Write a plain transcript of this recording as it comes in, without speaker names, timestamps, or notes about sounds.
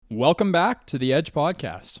Welcome back to the Edge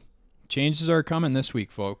Podcast. Changes are coming this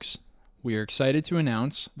week, folks. We are excited to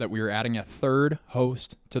announce that we are adding a third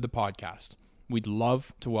host to the podcast. We'd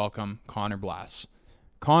love to welcome Connor Blas.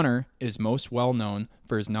 Connor is most well known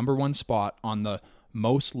for his number one spot on the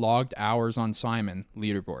most logged hours on Simon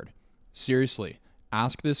leaderboard. Seriously,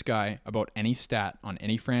 ask this guy about any stat on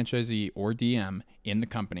any franchisee or DM in the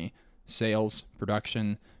company. Sales,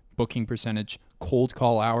 production, booking percentage, cold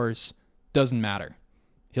call hours, doesn't matter.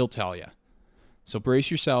 He'll tell you. So brace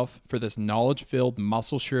yourself for this knowledge-filled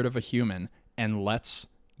muscle shirt of a human, and let's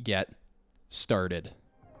get started.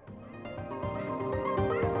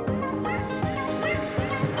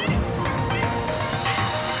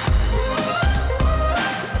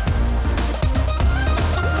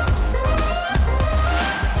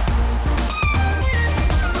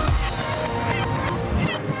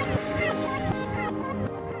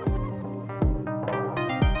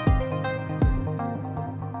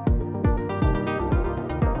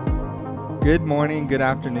 Good morning, good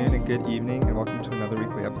afternoon, and good evening, and welcome to another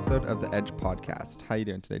weekly episode of the Edge Podcast. How you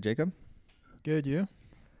doing today, Jacob? Good, you?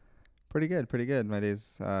 Pretty good. My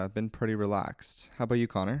day's been pretty relaxed. How about you,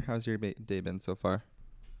 Connor? How's your day been so far?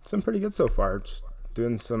 It's been pretty good so far. Just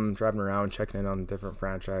doing some driving around, checking in on different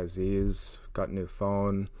franchisees. Got a new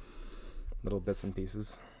phone, little bits and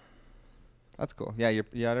pieces. That's cool. Yeah,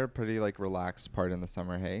 you had a pretty relaxed part in the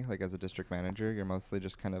summer, hey? Like as a district manager, you're mostly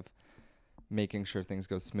just kind of making sure things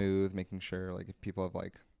go smooth, making sure if people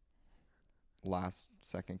have last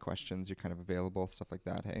second questions, you're kind of available, stuff like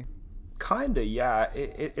that, hey? Kinda, yeah.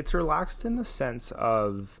 It's relaxed in the sense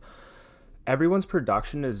of everyone's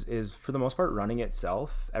production is for the most part running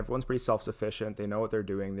itself. Everyone's pretty self-sufficient. They know what they're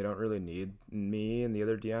doing. They don't really need me and the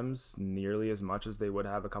other DMs nearly as much as they would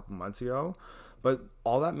have a couple months ago. But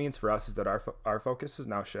all that means for us is that our focus is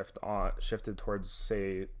now shifted towards,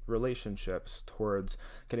 say, relationships, towards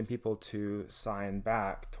getting people to sign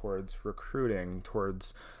back, towards recruiting,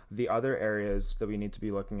 towards the other areas that we need to be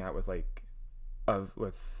looking at with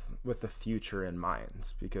the future in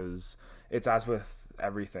mind. Because it's as with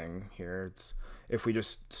everything here. It's if we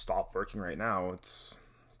just stop working right now, it's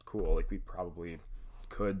cool. We probably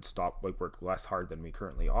could stop work less hard than we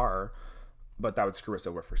currently are. But that would screw us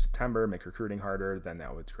over for September, make recruiting harder. Then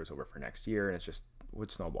that would screw us over for next year. And it's just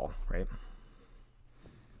would snowball, right?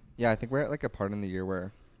 Yeah, I think we're at a part in the year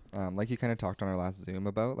where, you kind of talked on our last Zoom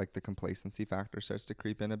about, the complacency factor starts to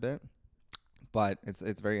creep in a bit. But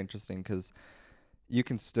it's very interesting because you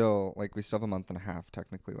can still, we still have a month and a half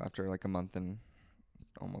technically left, or a month and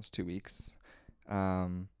almost 2 weeks.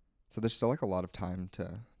 So there's still a lot of time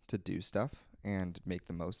to do stuff and make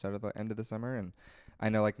the most out of the end of the summer. And I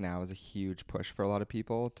know now is a huge push for a lot of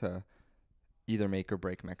people to either make or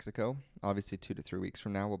break Mexico. Obviously 2 to 3 weeks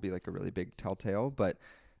from now will be a really big telltale, but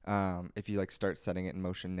if you start setting it in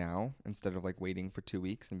motion now instead of waiting for 2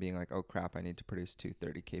 weeks and being oh crap, I need to produce 2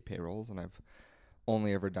 30K payrolls and I've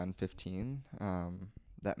only ever done 15,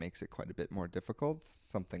 that makes it quite a bit more difficult.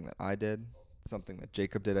 Something that I did, something that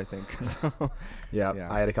Jacob did, I think. So, yeah,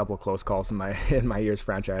 I had a couple of close calls in my years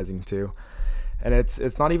franchising too. And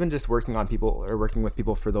it's not even just working on people or working with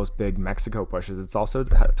people for those big Mexico pushes. It's also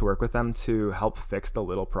to work with them to help fix the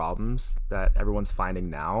little problems that everyone's finding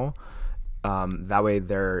now. That way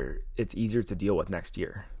it's easier to deal with next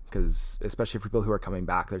year. Because especially for people who are coming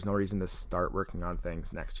back, there's no reason to start working on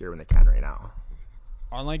things next year when they can right now.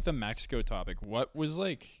 On the Mexico topic, what was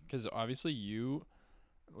because obviously you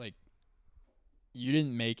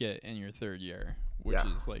didn't make it in your third year, which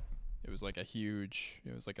is it was a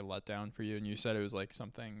letdown for you. And you said it was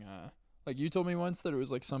something, you told me once that it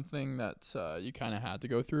was something that you kind of had to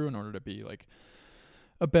go through in order to be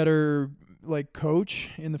a better coach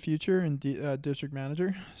in the future and district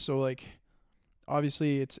manager. So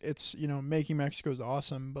obviously it's making Mexico is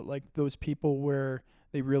awesome, but those people where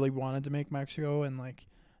they really wanted to make Mexico and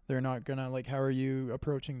they're not gonna how are you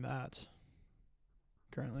approaching that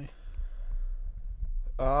currently?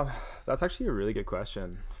 That's actually a really good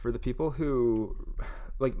question. For the people who,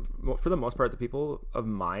 for the most part, the people of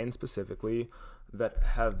mine specifically that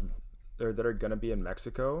are going to be in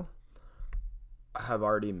Mexico have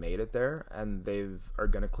already made it there, and are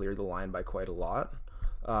going to clear the line by quite a lot.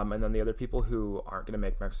 And then the other people who aren't going to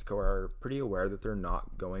make Mexico are pretty aware that they're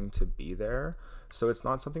not going to be there. So it's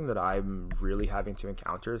not something that I'm really having to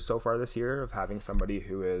encounter so far this year, of having somebody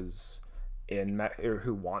who is or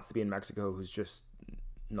who wants to be in Mexico who's just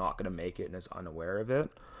not going to make it and is unaware of it.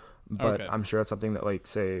 But okay. I'm sure it's something that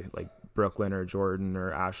say Brooklyn or Jordan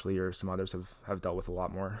or Ashley or some others have dealt with a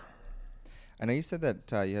lot more. I know you said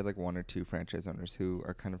that you had 1 or 2 franchise owners who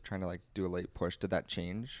are kind of trying to do a late push. Did that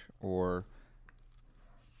change, or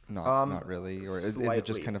not really, or is it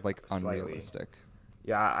just kind of like slightly. unrealistic?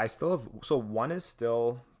 Yeah, I still have. So one is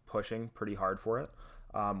still pushing pretty hard for it.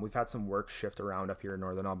 We've had some work shift around up here in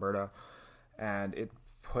northern Alberta, and it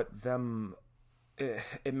put them.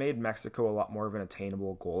 It made Mexico a lot more of an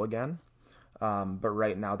attainable goal again. But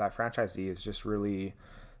right now, that franchisee is just really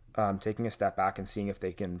taking a step back and seeing if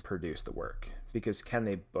they can produce the work. Because can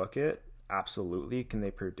they book it? Absolutely. Can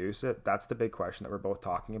they produce it? That's the big question that we're both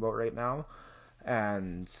talking about right now.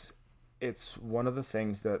 And it's one of the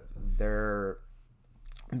things that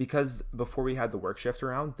because before we had the work shift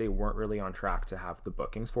around, they weren't really on track to have the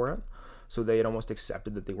bookings for it. So they had almost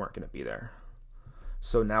accepted that they weren't going to be there.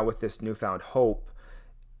 So now with this newfound hope,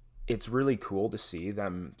 it's really cool to see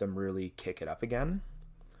them really kick it up again.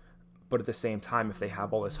 But at the same time, if they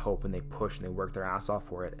have all this hope and they push and they work their ass off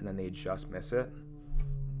for it, and then they just miss it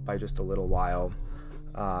by just a little while,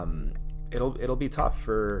 it'll be tough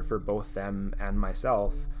for both them and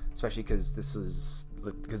myself, especially because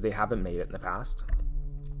they haven't made it in the past.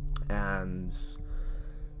 And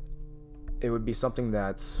it would be something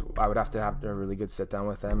that I would have a really good sit down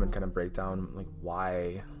with them and kind of break down like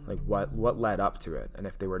why, like what led up to it, and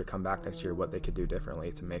if they were to come back next year, what they could do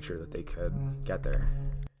differently to make sure that they could get there.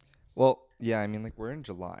 Well, yeah, I mean, like we're in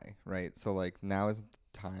July, right? So like now is the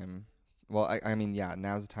time. Well, I mean, yeah,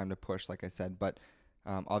 now's the time to push, like I said. But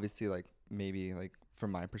obviously, like maybe like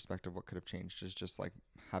from my perspective, what could have changed is just like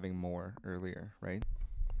having more earlier, right?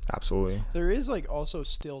 Absolutely. There is like also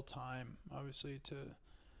still time, obviously, to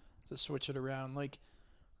switch it around. Like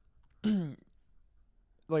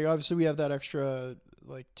obviously we have that extra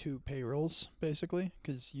like 2 payrolls basically,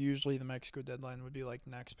 because usually the Mexico deadline would be like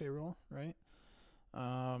next payroll, right?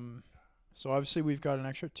 So obviously we've got an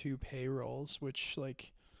extra 2 payrolls, which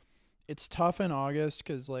like it's tough in August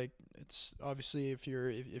because like it's obviously if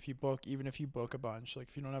you book, even if you book a bunch, like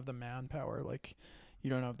if you don't have the manpower, like you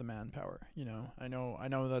don't have the manpower, you know. I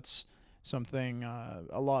know that's something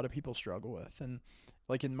a lot of people struggle with. And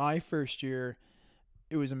like in my first year,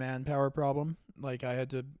 it was a manpower problem. Like I had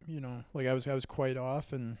to, you know, like I was quite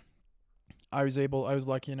off, and I was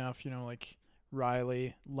lucky enough, you know, like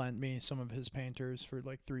Riley lent me some of his painters for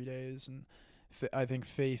like 3 days, and I think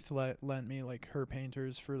Faith lent me like her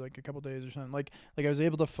painters for like a couple days or something. Like I was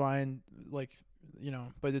able to find like, you know,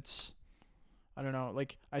 but it's, I don't know,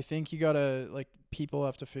 like I think you gotta, like people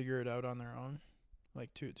have to figure it out on their own,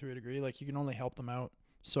 like to a degree. Like you can only help them out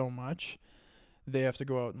so much. They have to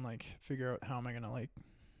go out and like figure out how am I gonna like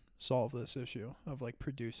solve this issue of like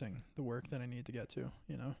producing the work that I need to get to,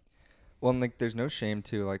 you know? Well, and like there's no shame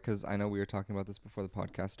too, like, because I know we were talking about this before the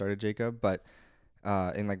podcast started, Jacob, but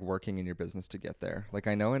in like working in your business to get there. Like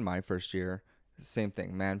I know in my first year, same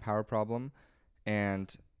thing, manpower problem,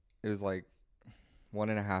 and it was like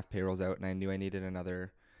 1.5 payrolls out, and I knew I needed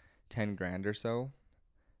another 10 grand or so.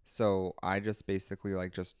 So I just basically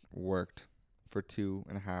like just worked for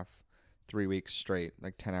 2.5, 3 weeks straight,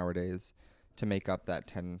 like 10-hour days, to make up that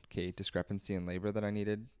 10K discrepancy in labor that I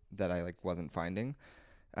needed, that I like wasn't finding.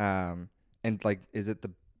 And like, is it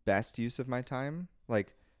the best use of my time?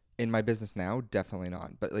 Like in my business now, definitely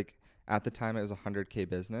not. But like at the time it was a 100K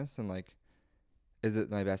business, and like, is it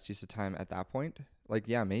my best use of time at that point? Like,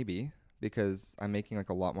 yeah, maybe, because I'm making like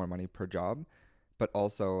a lot more money per job. But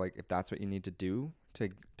also like if that's what you need to do to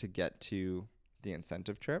get to the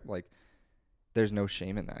incentive trip, like there's no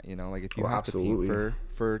shame in that, you know? Like if you have to paint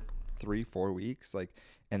for 3-4 weeks, like,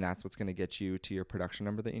 and that's what's going to get you to your production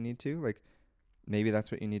number that you need to, like, maybe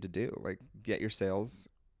that's what you need to do. Like get your sales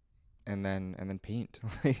and then paint,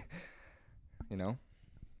 like, you know?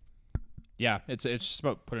 Yeah, it's just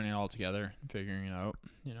about putting it all together and figuring it out,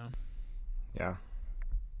 you know? Yeah.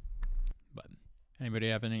 But anybody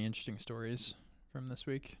have any interesting stories from this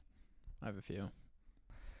week? I have a few.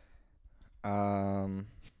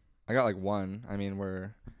 I got like one. I mean,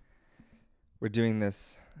 we're doing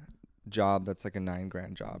this job that's like a 9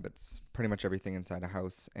 grand job. It's pretty much everything inside a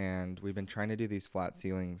house, and we've been trying to do these flat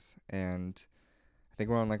ceilings, and I think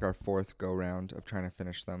we're on like our 4th go round of trying to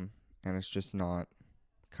finish them, and it's just not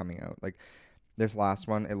coming out. Like this last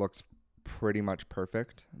one, it looks pretty much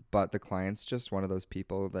perfect, but the client's just one of those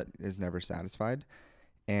people that is never satisfied.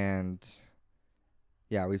 And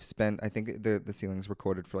yeah, we've spent, I think the ceilings were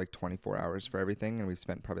quoted for like 24 hours for everything, and we've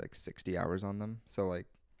spent probably like 60 hours on them. So like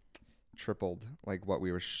tripled like what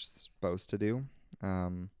we were supposed to do.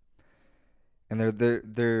 And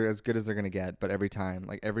they're as good as they're going to get, but every time,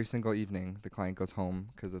 like every single evening, the client goes home,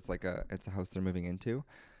 because it's a house they're moving into.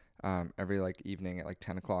 Every like evening at like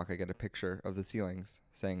 10 o'clock, I get a picture of the ceilings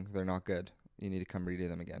saying they're not good. You need to come redo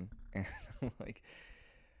them again. And I'm like,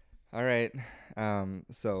 all right.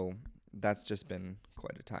 So that's just been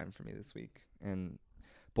quite a time for me this week.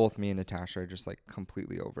 both me and Natasha are just like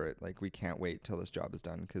completely over it. Like we can't wait till this job is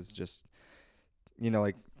done, because just,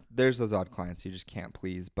 like there's those odd clients you just can't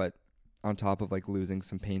please, but on top of like losing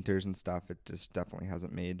some painters and stuff, it just definitely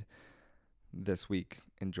hasn't made this week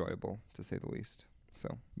enjoyable, to say the least.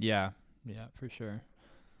 So Yeah, for sure.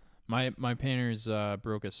 My painters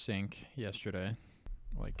broke a sink yesterday.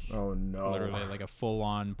 Like, Oh no! literally like a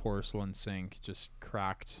full-on porcelain sink just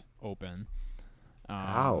cracked open.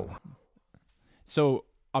 How? So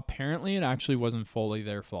apparently it actually wasn't fully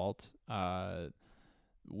their fault,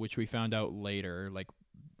 which we found out later. Like,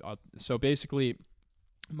 so basically,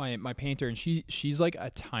 my painter, and she's like a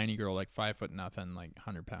tiny girl, like 5 foot nothing, like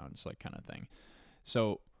 100 pounds, like kind of thing.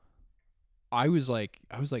 So I was like,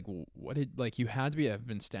 what did, like, you had to have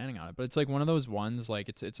been standing on it, but it's like one of those ones, like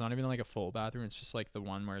it's not even like a full bathroom. It's just like the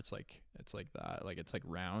one where it's like that, like it's like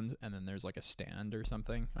round, and then there's like a stand or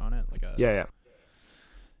something on it, like a Yeah.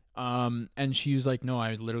 And she was like, no,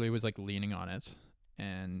 I literally was like leaning on it,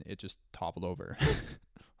 and it just toppled over. I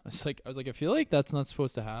was like, I feel like that's not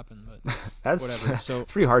supposed to happen, but That's whatever. So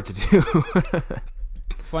it's pretty hard to do.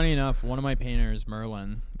 funny enough, one of my painters,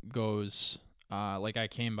 Merlin, goes, like I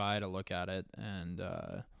came by to look at it, and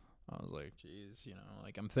I was like, geez,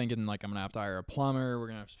 like I'm thinking like I'm gonna have to hire a plumber. We're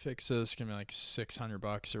gonna have to fix this. It's gonna be like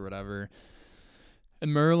 $600 or whatever.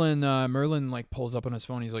 And Merlin like pulls up on his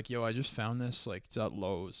phone. He's like, yo, I just found this. Like, it's at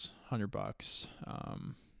Lowe's, $100.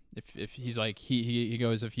 If he's like, he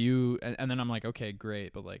goes, if you, and then I'm like, okay,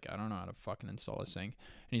 great. But like, I don't know how to fucking install a sink.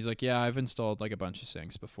 And he's like, yeah, I've installed like a bunch of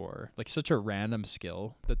sinks before. Like, such a random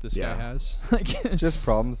skill that this guy has. Like, just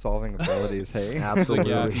problem solving abilities. Hey,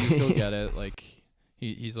 Absolutely. Like, yeah, if you still get it. Like,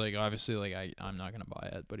 he's like, obviously, like I'm not going to buy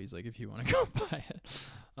it, but he's like, if you want to go buy it.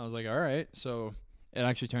 I was like, all right. So it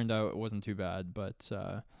actually turned out it wasn't too bad, but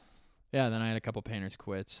yeah, then I had a couple painters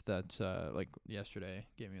quit that like yesterday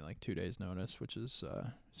gave me like 2 days notice, which is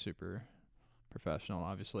super professional,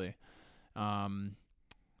 obviously. And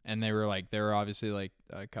they were obviously like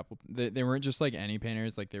a couple, they weren't just like any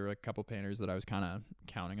painters, like they were a couple painters that I was kind of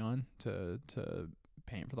counting on to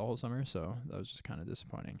paint for the whole summer, so that was just kind of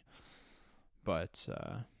disappointing. But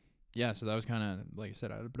yeah, so that was kind of, like I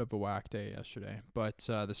said, I had a bit of a whack day yesterday, but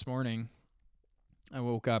this morning I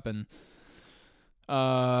woke up and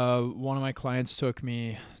one of my clients took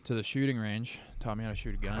me to the shooting range, taught me how to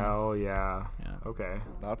shoot a gun. Hell yeah. Yeah. Okay.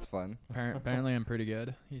 that's fun. Apparently I'm pretty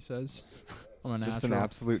good, he says. I'm a natural. Just an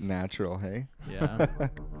absolute natural. Hey. Yeah.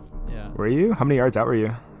 Yeah. Were you? How many yards out were you?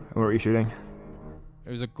 What were you shooting?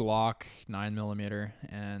 It was a Glock 9mm,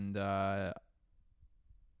 and I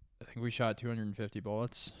think we shot 250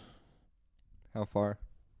 bullets. How far?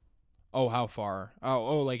 Oh, how far?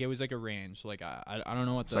 Oh, like it was like a range. Like I don't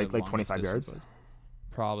know what the Like longest 25 distance yards? was.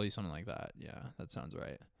 Probably something like that. Yeah, that sounds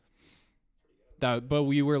right. But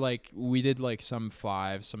we did like some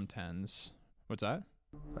 5, some 10s. What's that?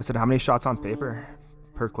 I said, how many shots on paper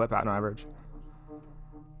per clip at an average?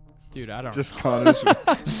 Dude, I don't Just know. Connor's,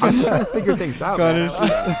 I'm just trying to figure things out. Connor's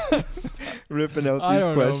Man. just ripping out I these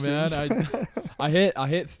don't questions. know, man. I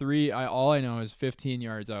hit 3. All I know is 15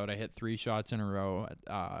 yards out, I hit 3 shots in a row,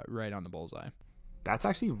 right on the bullseye. That's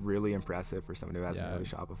actually really impressive for someone who hasn't Yeah. really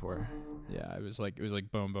shot before. Yeah, it was like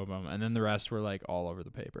boom, boom, boom, and then the rest were like all over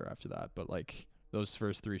the paper after that. But like those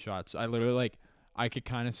first 3 shots, I literally like I could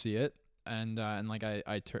kind of see it, and like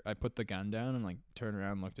I put the gun down and like turned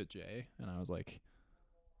around and looked at Jay, and I was like,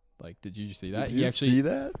 did you see that? Did you see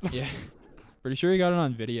that? Yeah, pretty sure he got it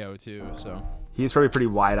on video too. So He's probably pretty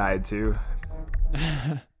wide-eyed too.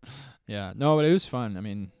 yeah, no, but it was fun. I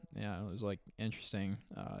mean, yeah, it was like interesting.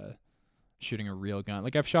 Shooting a real gun.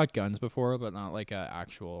 Like I've shot guns before, but not like a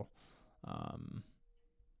actual,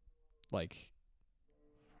 like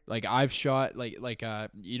I've shot like like a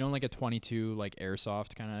 22 like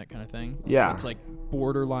airsoft kind of thing. Yeah. It's like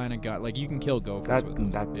borderline a gun. Like you can kill gophers with them,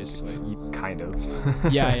 That basically. kind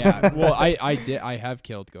of. Yeah. Well, I have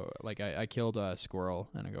killed I killed a squirrel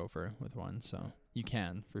and a gopher with one, so you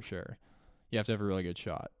can for sure. You have to have a really good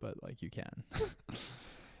shot, but like you can.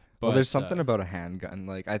 Well, there's something about a handgun.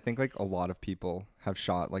 Like I think like a lot of people have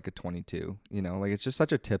shot like a 22. Like it's just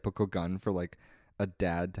such a typical gun for like a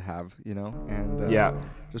dad to have. And Yeah.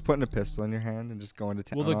 just putting a pistol in your hand and just going to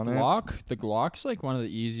town Well, on the Glock's like one of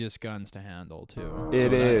the easiest guns to handle too.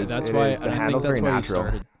 It is. That's It why is. The and I think handle's that's very why natural. he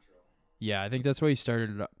started. Yeah, I think that's why he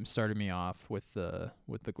started me off with the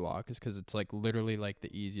Glock, is because it's like literally like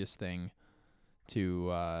the easiest thing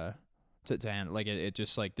to handle. Like it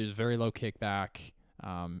just like there's very low kickback.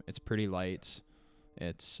 It's pretty light.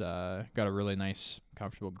 It's got a really nice,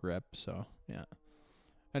 comfortable grip. So yeah.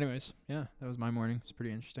 Anyways, yeah, that was my morning. It's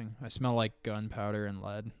pretty interesting. I smell like gunpowder and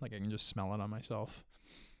lead. Like I can just smell it on myself.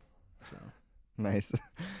 So Nice.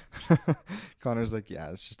 Connor's like, yeah,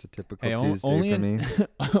 it's just a typical Hey, Tuesday for me.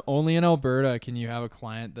 only in Alberta can you have a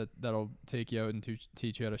client that'll take you out and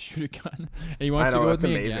teach you how to shoot a gun. And he wants I know, to go with that's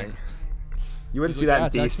me amazing. again. You wouldn't He's see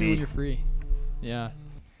like, that in text me when DC. you're free. Yeah.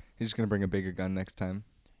 He's just gonna bring a bigger gun next time.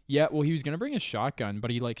 Yeah, well, he was going to bring a shotgun,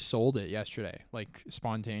 but he, like, sold it yesterday, like,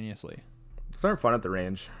 spontaneously. Those aren't fun at the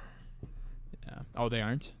range. Yeah. Oh, they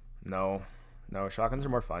aren't? No, shotguns are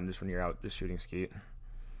more fun just when you're out just shooting skeet.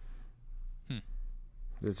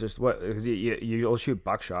 It's just because you'll shoot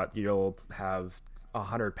buckshot, you'll have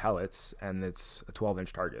 100 pellets, and it's a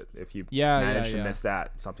 12-inch target. If you manage to miss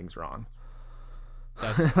that, something's wrong.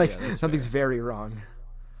 That's like that's something's fair. very wrong.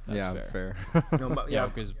 That's fair. Yeah,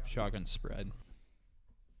 because shotguns spread.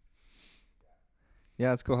 Yeah,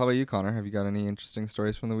 that's cool. How about you, Connor? Have you got any interesting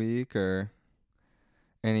stories from the week or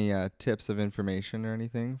any tips of information or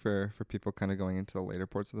anything for people kind of going into the later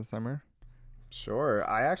parts of the summer? Sure.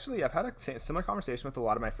 I've had a similar conversation with a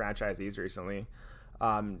lot of my franchisees recently,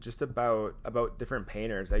 just about different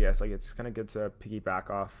painters. I guess like it's kind of good to piggyback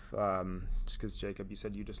off, just because Jacob, you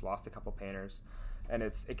said you just lost a couple painters, and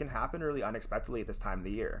it can happen really unexpectedly at this time of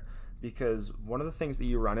the year, because one of the things that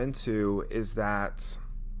you run into is that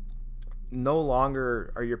no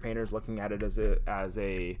longer are your painters looking at it as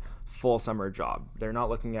a full summer job. They're not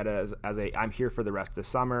looking at it as a I'm here for the rest of the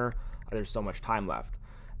summer. There's so much time left.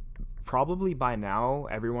 Probably by now,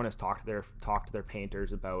 everyone has talked to their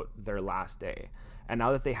painters about their last day. And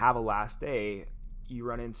now that they have a last day, you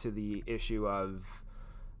run into the issue of,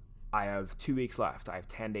 I have 2 weeks left, I have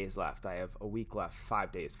 10 days left, I have a week left,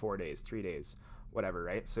 5 days, 4 days, 3 days, whatever,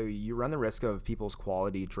 right? So you run the risk of people's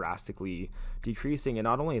quality drastically decreasing. And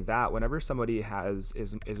not only that, whenever somebody is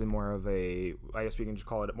in more of a, I guess we can just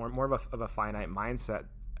call it more of a finite mindset,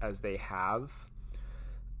 as they have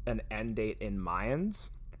an end date in mind,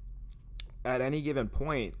 at any given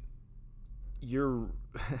point,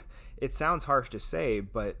 it sounds harsh to say,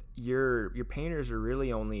 but your painters are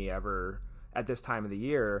really only ever, at this time of the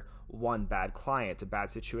year, one bad client, a bad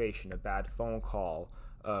situation, a bad phone call,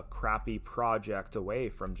 a crappy project away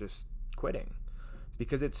from just quitting,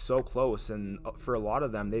 because it's so close. And for a lot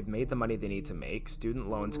of them, they've made the money they need to make. Student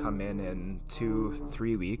loans come in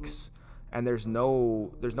 2-3 weeks, and there's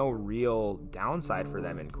no real downside for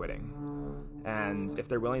them in quitting. And if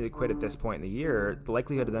they're willing to quit at this point in the year, the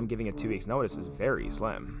likelihood of them giving a 2 weeks notice is very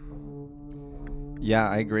slim. Yeah,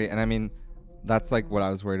 I agree. And I mean, that's like what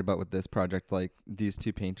I was worried about with this project. Like, these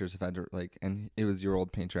two painters have had to, like, and it was your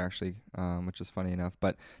old painter actually, which is funny enough,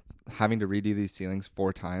 but having to redo these ceilings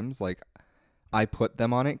 4 times, like, I put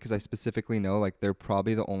them on it because I specifically know, like, they're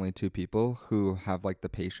probably the only 2 people who have, like, the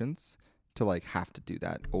patience to, like, have to do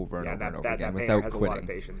that over and over again without quitting. A lot of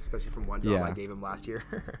patience, especially from one job I gave him last year.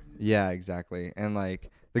 Yeah, exactly. And,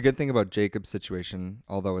 like, the good thing about Jacob's situation,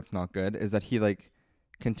 although it's not good, is that he, like,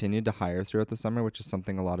 continued to hire throughout the summer, which is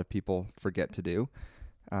something a lot of people forget to do.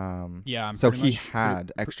 So he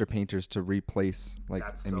had extra painters to replace, like,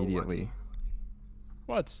 immediately. So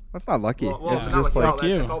What? That's not lucky. Well, it's just like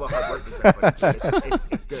that's all the hard work he's done, but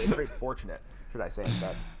it's good. It's very fortunate, should I say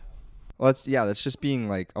instead. Well, that's just being,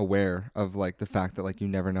 like, aware of, like, the fact that, like, you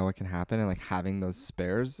never know what can happen, and, like, having those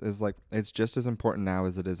spares is, like, it's just as important now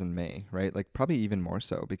as it is in May, right? Like, probably even more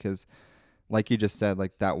so, because, like you just said,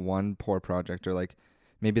 like, that one poor project, or, like,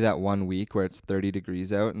 maybe that 1 week where it's 30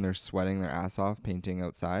 degrees out and they're sweating their ass off painting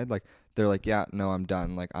outside, like, they're like, yeah, no, I'm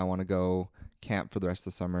done. Like, I want to go camp for the rest of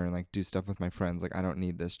the summer and, like, do stuff with my friends. Like, I don't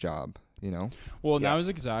need this job, you know? Well, that was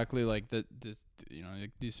exactly like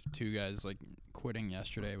like these 2 guys, like, quitting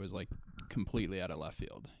yesterday was, like, completely out of left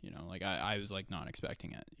field. You know, like, I was, like, not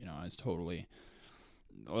expecting it. You know, I was totally,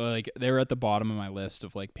 like, they were at the bottom of my list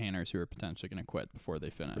of, like, painters who are potentially going to quit before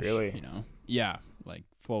they finish. Really? You know? Yeah, like,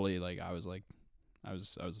 fully, like, I was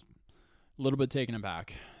a little bit taken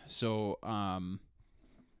aback. So,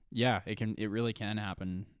 yeah, it really can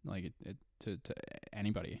happen, like, to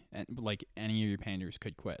anybody, and, like, any of your painters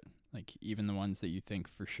could quit, like, even the ones that you think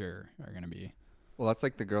for sure are going to be. Well, that's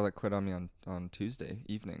like the girl that quit on me on Tuesday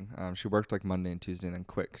evening. She worked, like, Monday and Tuesday and then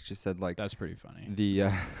quit. She said, like, That's pretty funny.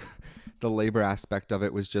 The labor aspect of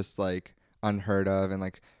it was just, like, unheard of. And,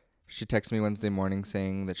 like, she texted me Wednesday morning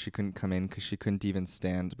saying that she couldn't come in because she couldn't even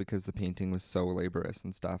stand because the painting was so laborious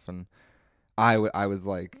and stuff. And I was,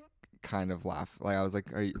 like, kind of laugh. Like, I was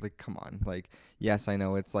like, are you, like, come on. Like, yes, I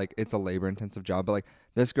know it's, like, it's a labor intensive job, but, like,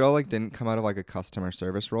 this girl, like, didn't come out of, like, a customer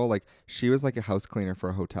service role. Like, she was, like, a house cleaner for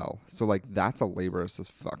a hotel. So, like, that's a laborious as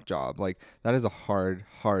fuck job. Like, that is a hard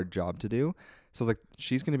job to do. So I was like,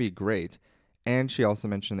 she's going to be great. And she also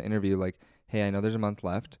mentioned in the interview, like, hey, I know there's a month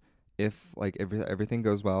left. if like everything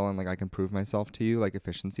goes well and like I can prove myself to you, like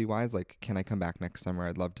efficiency wise, like can I come back next summer?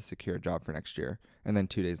 I'd love to secure a job for next year. And then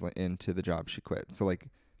 2 days into the job, she quit. So like,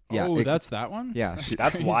 yeah. Oh, that's that one? Yeah.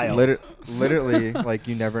 That's wild. Literally, like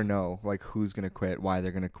you never know like who's going to quit, why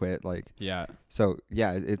they're going to quit. Like, yeah. So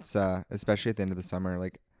yeah, it's especially at the end of the summer,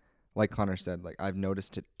 like Connor said, like I've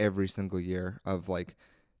noticed it every single year of like,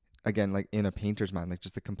 again, like in a painter's mind, like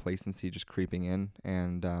just the complacency just creeping in.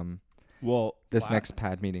 And well, this next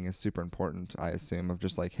pad meeting is super important, I assume, of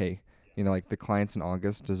just like, hey, you know, like the clients in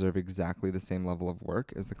August deserve exactly the same level of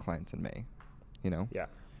work as the clients in May, you know? Yeah.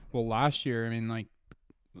 Well, last year, I mean, like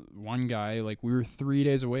one guy, like we were 3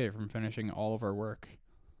 days away from finishing all of our work,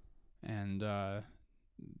 and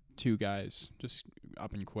 2 guys just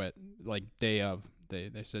up and quit. Like day of,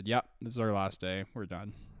 they said, "Yep, this is our last day. We're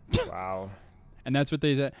done." Wow. And that's what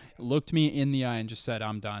they said. Looked me in the eye and just said,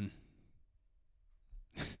 "I'm done."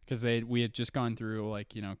 Because we had just gone through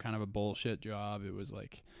like, you know, kind of a bullshit job. It was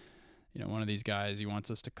like, you know, one of these guys, he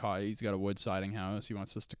wants us to caulk. He's got a wood siding house. He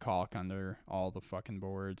wants us to caulk under all the fucking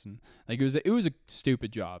boards, and like it was a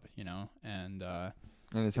stupid job, you know. And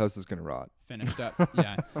his house is gonna rot. Finished up,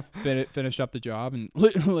 yeah, finished up the job, and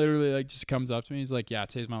literally like just comes up to me. He's like, "Yeah,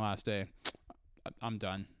 today's my last day. I'm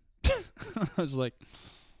done." I was like,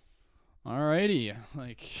 alrighty,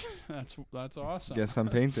 like that's awesome. Guess I'm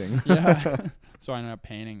painting. Yeah. So I ended up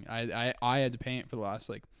painting. I had to paint for the last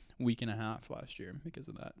like week and a half last year because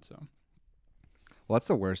of that. So well, that's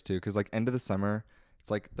the worst too, because like end of the summer, it's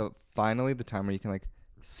like finally the time where you can like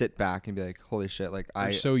sit back and be like, holy shit, like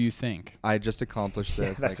so you think I just accomplished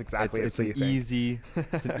this. That's like, exactly it's what an you think. easy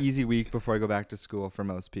it's an easy week before I go back to school for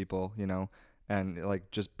most people, you know. And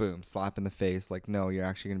like just boom, slap in the face, like no, you're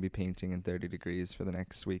actually gonna be painting in 30 degrees for the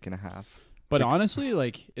next week and a half. But like, honestly,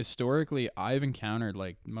 like historically, I've encountered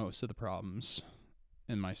like most of the problems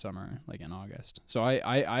in my summer, like in August. So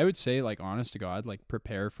I would say, like, honest to God, like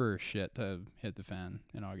prepare for shit to hit the fan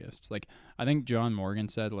in August. Like I think John Morgan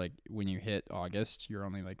said, like when you hit August, you're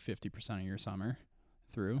only like 50% of your summer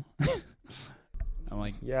through. I'm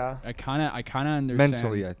like, yeah, I kind of understand.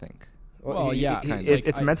 Mentally, I think. Well, yeah,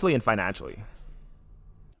 it's mentally and financially.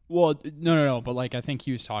 Well, no, but like I think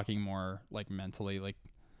he was talking more like mentally. Like,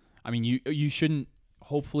 I mean, you shouldn't.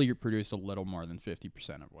 Hopefully, you produce a little more than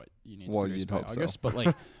 50% of what you need to produce by August. So. But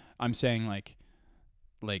like, I'm saying like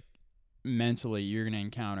mentally, you're gonna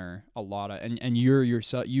encounter a lot of, and you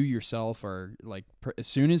yourself are like as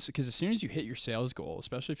soon as you hit your sales goal,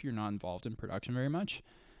 especially if you're not involved in production very much,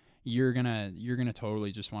 you're gonna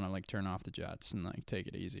totally just want to like turn off the jets and like take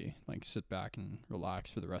it easy, like sit back and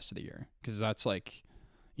relax for the rest of the year, because that's like.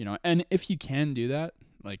 You know, and if you can do that,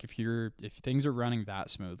 like if things are running that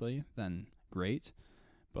smoothly, then great.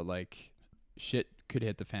 But like shit could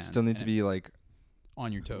hit the fan. Still need to be like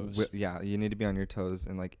on your toes. Yeah, you need to be on your toes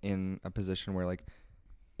and like in a position where like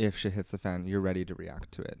if shit hits the fan, you're ready to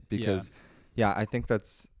react to it. Because yeah, I think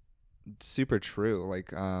that's super true.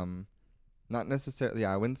 Like not necessarily,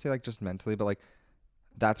 I wouldn't say like just mentally, but like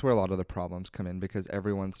that's where a lot of the problems come in, because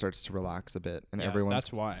everyone starts to relax a bit, and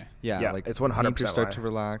that's why. Yeah, like it's 100% start to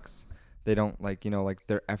relax. They don't like, you know, like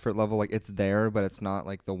their effort level, like it's there, but it's not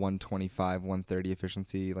like the 125, 130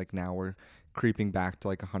 efficiency. Like now we're creeping back to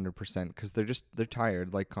like 100% because they're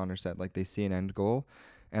tired. Like Connor said, like they see an end goal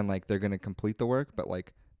and like they're going to complete the work, but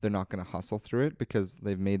like they're not going to hustle through it because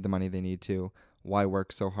they've made the money they need to. Why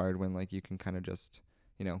work so hard when like you can kind of just,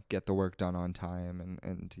 you know, get the work done on time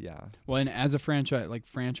and yeah. Well, and as a franchise, like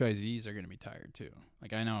franchisees are going to be tired too.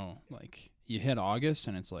 Like I know, like you hit August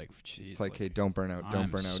and it's like, geez. It's like, hey, don't burn out,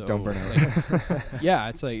 don't burn out, so, don't burn out. Like, yeah,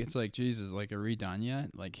 it's like, Jesus, like, are we done yet?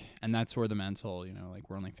 Like, and that's where the mental, you know, like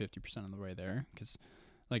we're only 50% of the way there. Because,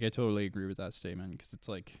 like, I totally agree with that statement. Because it's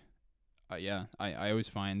like, yeah, I always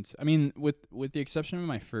find, I mean, with the exception of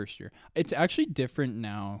my first year, it's actually different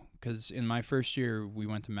now. Because in my first year, we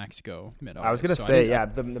went to Mexico mid-August. I was going to say,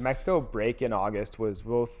 the Mexico break in August was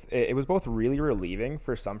both really relieving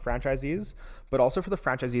for some franchisees, but also for the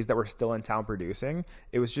franchisees that were still in town producing.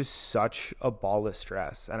 It was just such a ball of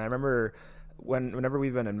stress. And I remember whenever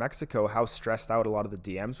we've been in Mexico, how stressed out a lot of the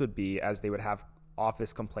DMs would be as they would have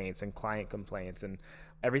office complaints and client complaints and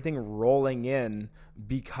everything rolling in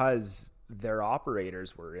because their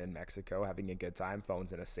operators were in Mexico having a good time,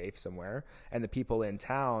 phones in a safe somewhere, and the people in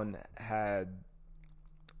town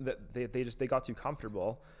they got too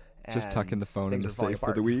comfortable. Just tucking the phone in the safe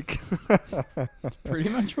for the week. It's pretty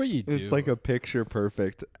much what you do. It's like a picture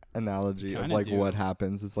perfect analogy of like what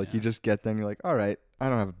happens. It's like you just get there and you're like, all right, I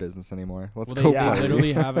don't have a business anymore. Let's go. They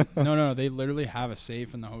literally have they literally have a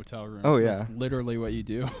safe in the hotel room. Oh so yeah, that's literally what you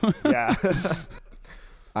do. Yeah.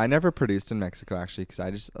 I never produced in Mexico actually, because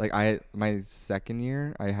I just like my second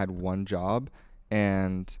year I had one job,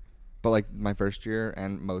 but like my first year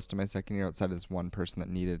and most of my second year outside of this one person that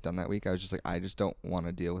needed it done that week, I was just like, I just don't want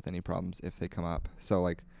to deal with any problems if they come up. So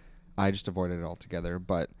like I just avoided it altogether.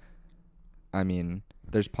 But I mean,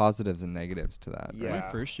 there's positives and negatives to that. Yeah. Right?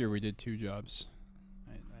 My first year we did 2 jobs.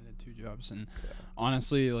 I did 2 jobs, and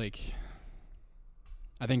honestly, like,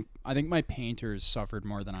 I think my painters suffered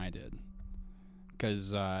more than I did.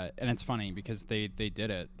 Because and it's funny because they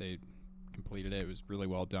did it. They completed it. It was really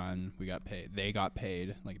well done. We got paid. They got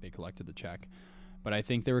paid. Like, they collected the check. But I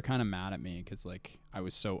think they were kind of mad at me because, like, I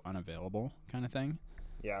was so unavailable, kind of thing.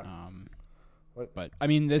 Yeah. But I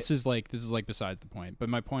mean, this is like besides the point. But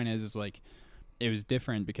my point is like, it was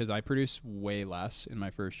different because I produced way less in my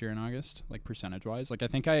first year in August, like percentage wise. Like, I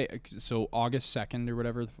think so August 2nd or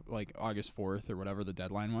whatever, like August 4th or whatever the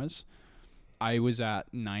deadline was, I was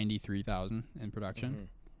at 93,000 in production. Mm-hmm.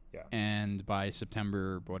 Yeah. And by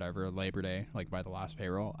September, whatever, Labor Day, like by the last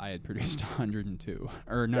payroll, I had produced 102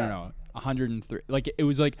 or no, 103. Like, it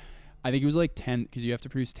was like, I think it was like 10, because you have to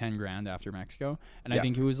produce 10 grand after Mexico. And I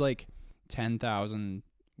think it was like $10,170.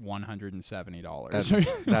 That's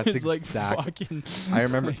It's like exact. fucking, I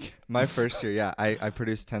remember like, my first year. Yeah, I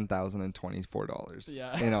produced $10,024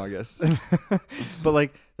 Yeah. in August. But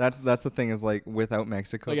like that's the thing is like without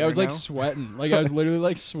Mexico, like I was there like now, sweating. Like, I was literally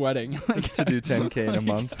like sweating to do 10K in a like,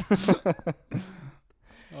 month.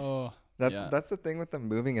 Oh, That's the thing with them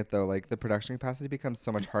moving it though. Like the production capacity becomes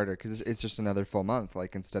so much harder because it's just another full month.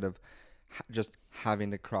 Like instead of just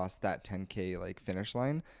having to cross that 10K like finish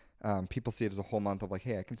line, people see it as a whole month of like,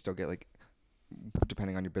 hey, I can still get like,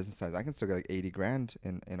 depending on your business size, I can still get like 80 grand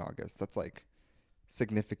in August. That's like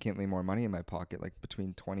significantly more money in my pocket, like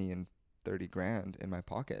between 20 and 30 grand in my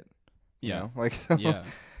pocket. You know? Like, so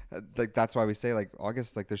like that's why we say like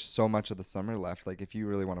August, like there's so much of the summer left. Like if you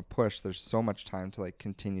really want to push, there's so much time to like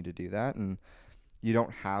continue to do that. And you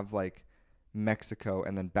don't have like Mexico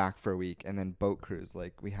and then back for a week and then boat cruise.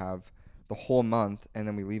 Like we have the whole month and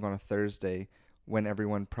then we leave on a Thursday when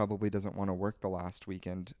everyone probably doesn't want to work the last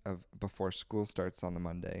weekend of before school starts on the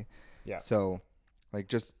Monday. Yeah. So like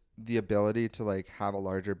just the ability to like have a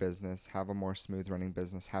larger business, have a more smooth running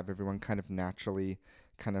business, have everyone kind of naturally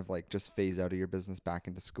kind of like just phase out of your business back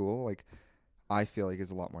into school, like I feel like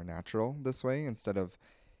is a lot more natural this way instead of,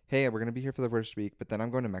 hey, we're going to be here for the first week, but then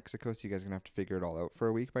I'm going to Mexico, so you guys are going to have to figure it all out for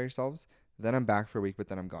a week by yourselves. Then I'm back for a week, but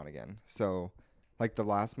then I'm gone again. So like the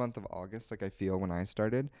last month of August, like I feel when I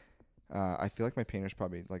started, I feel like my painters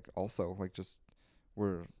probably like also like just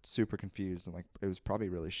were super confused and like it was probably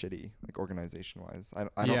really shitty like organization wise.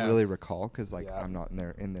 I don't really recall because like I'm not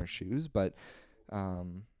in their shoes, but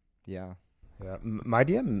yeah. My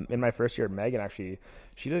DM in my first year, Megan, actually,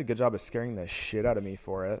 she did a good job of scaring the shit out of me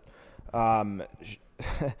for it.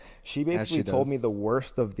 She basically told me the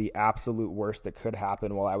worst of the absolute worst that could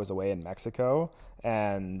happen while I was away in Mexico.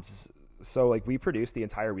 And so like we produced the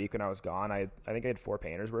entire week when I was gone. I think I had 4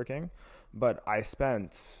 painters working, but I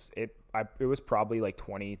spent it was probably like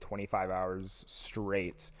 20-25 hours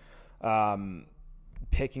straight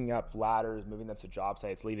picking up ladders, moving them to job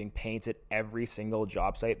sites, leaving paint at every single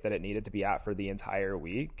job site that it needed to be at for the entire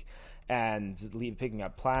week, and picking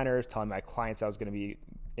up planners, telling my clients I was going to be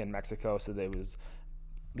in Mexico, so they was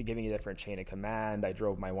giving a different chain of command. I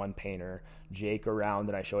drove my one painter, Jake, around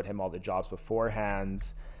and I showed him all the jobs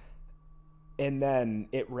beforehand. And then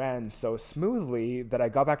it ran so smoothly that I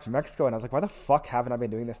got back from Mexico and I was like, why the fuck haven't I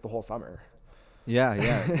been doing this the whole summer? Yeah.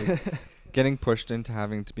 Like, getting pushed into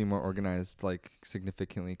having to be more organized, like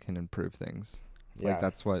significantly can improve things. Yeah. Like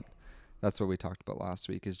that's what we talked about last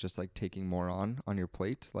week is just like taking more on your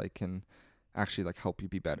plate, like can actually like help you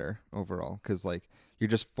be better overall. 'Cause like you're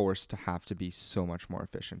just forced to have to be so much more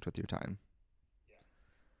efficient with your time. Yeah.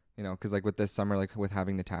 You know, 'cause like with this summer, like with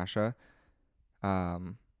having Natasha,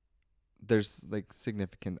 there's like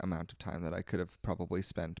significant amount of time that I could have probably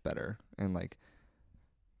spent better and like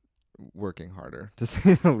working harder, to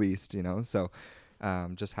say the least, you know? So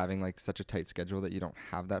just having like such a tight schedule that you don't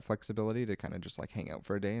have that flexibility to kind of just like hang out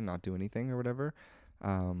for a day and not do anything or whatever.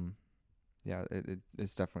 It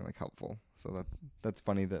is definitely like helpful. So that's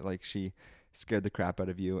funny that like she scared the crap out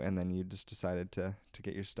of you and then you just decided to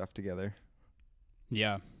get your stuff together.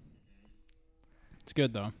 Yeah. It's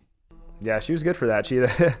good though. Yeah, she was good for that. She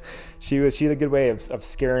had a good way of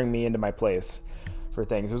scaring me into my place for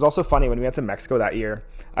things. It was also funny when we went to Mexico that year.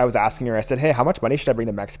 I was asking her, I said, hey, how much money should I bring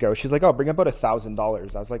to Mexico? She's like, oh, bring about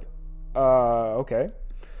 $1,000. I was like, okay.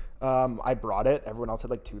 I brought it. Everyone else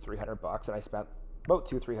had like $200-300 and I spent about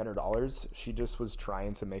 $200-300. She just was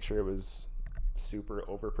trying to make sure it was super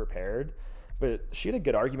over prepared. But she had a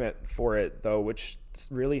good argument for it, though, which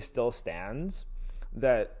really still stands,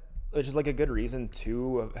 which is like a good reason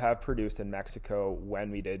to have produced in Mexico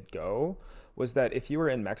when we did go, was that if you were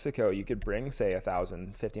in Mexico, you could bring, say,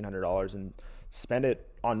 $1,000, $1,500 and spend it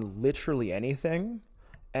on literally anything,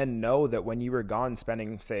 and know that when you were gone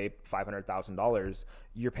spending, say, $500,000,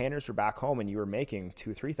 your painters were back home and you were making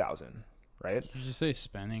 $2,000, $3,000, right? Did you say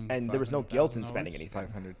spending? And there was no guilt in spending anything.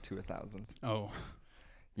 500 to 1,000. Oh.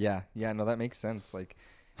 Yeah. No, that makes sense. Like,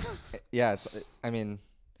 yeah, I mean,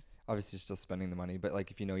 obviously you're still spending the money, but like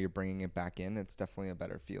if you know you're bringing it back in, it's definitely a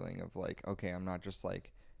better feeling of like, okay, I'm not just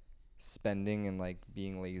like spending and like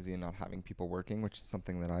being lazy and not having people working, which is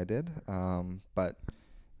something that I did. But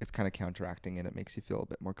it's kind of counteracting and it makes you feel a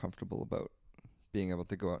bit more comfortable about being able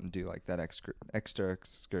to go out and do like that extra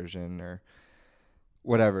excursion or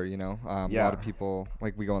whatever, you know. A lot of people,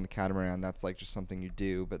 like, we go on the catamaran, that's like just something you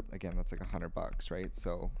do, but again, that's like $100, right?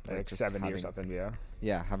 So like just 70 or something.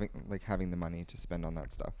 Having the money to spend on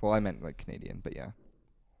that stuff. Well, I meant like Canadian, but yeah,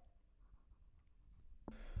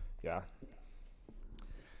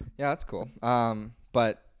 that's cool.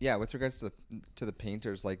 But yeah, with regards to the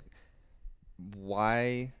painters, like,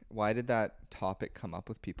 why did that topic come up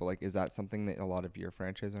with people? Like, is that something that a lot of your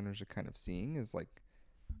franchise owners are kind of seeing, is like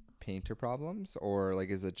painter problems, or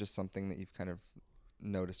like is it just something that you've kind of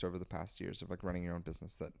noticed over the past years of like running your own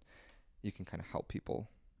business that you can kind of help people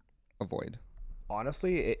avoid?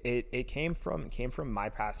 Honestly, it came from my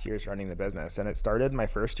past years running the business, and it started my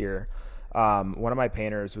first year. One of my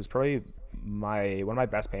painters was probably one of my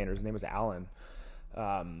best painters. His name was Alan.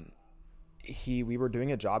 We were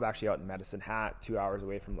doing a job actually out in Medicine Hat, 2 hours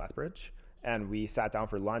away from Lethbridge, and we sat down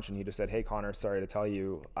for lunch, and he just said, "Hey Connor, sorry to tell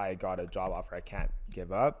you, I got a job offer I can't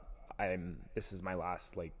give up. This is my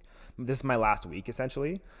last week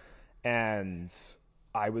essentially." And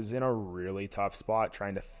I was in a really tough spot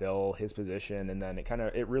trying to fill his position, and then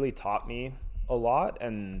it really taught me a lot.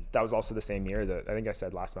 And that was also the same year that I think I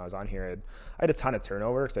said last time I was on here, I had a ton of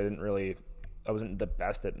turnover because I wasn't the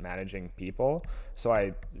best at managing people. So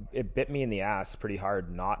it bit me in the ass pretty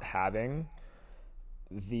hard not having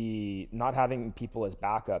people as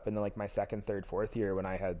backup. And then like my second, third, fourth year, when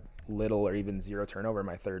I had little or even zero turnover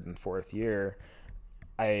my third and fourth year,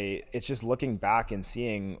 it's just looking back and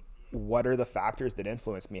seeing what are the factors that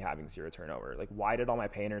influenced me having zero turnover. Like, why did all my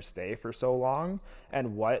painters stay for so long, and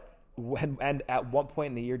at what point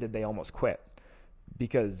in the year did they almost quit?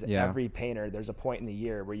 Because every painter, there's a point in the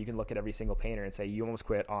year where you can look at every single painter and say, you almost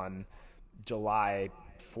quit on July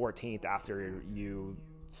 14th after you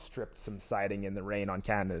stripped some siding in the rain on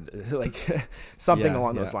Canada, like something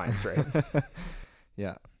along those lines, right?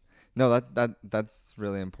 Yeah. No, that's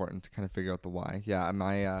really important to kind of figure out the why.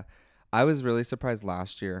 Yeah, I was really surprised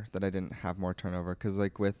last year that I didn't have more turnover, because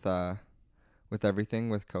like with everything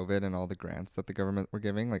with COVID and all the grants that the government were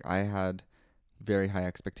giving, like I had very high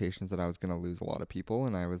expectations that I was going to lose a lot of people,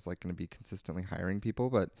 and I was like going to be consistently hiring people.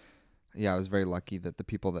 But yeah, I was very lucky that the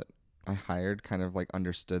people that I hired kind of like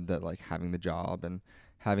understood that like having the job and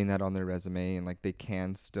having that on their resume and like they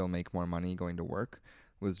can still make more money going to work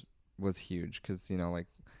was huge. Because, you know, like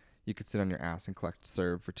you could sit on your ass and collect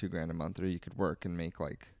serve for $2,000 a month, or you could work and make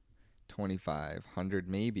like 2,500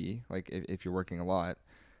 maybe, like if you're working a lot,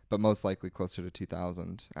 but most likely closer to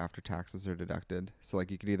 2,000 after taxes are deducted. So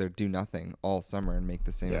like you could either do nothing all summer and make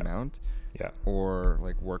the same amount, or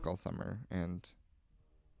like work all summer and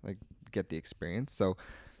like get the experience. So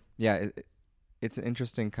yeah, it's an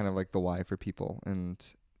interesting kind of like the why for people, and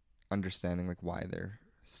understanding like why they're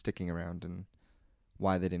sticking around and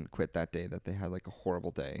why they didn't quit that day that they had like a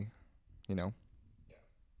horrible day, you know?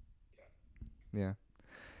 Yeah.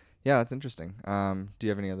 Yeah, that's interesting. Do you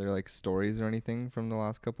have any other like stories or anything from the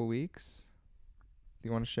last couple weeks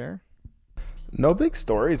you want to share? No big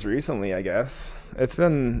stories recently, I guess. I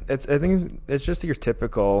think it's just your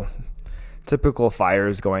typical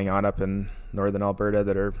fires going on up in northern Alberta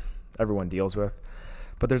that everyone deals with.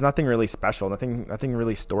 But there's nothing really special, nothing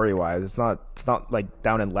really story wise. It's not like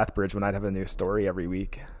down in Lethbridge when I'd have a new story every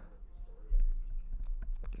week.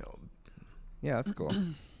 No. Yeah, that's cool.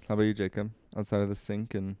 How about you, Jacob? Outside of the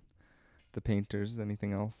sink and the painters,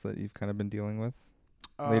 anything else that you've kind of been dealing with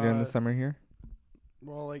later in the summer here?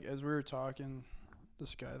 Well, like as we were talking,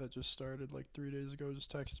 this guy that just started like 3 days ago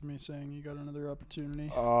just texted me saying he got another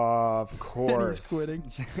opportunity. Of course. And he's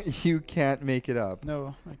quitting. You can't make it up.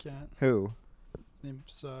 No, I can't. Who? His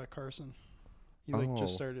name's Carson. He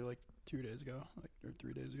just started like 2 days ago, or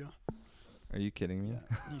 3 days ago. Are you kidding me?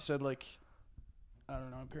 Yeah. He said like, I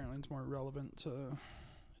don't know, apparently it's more relevant to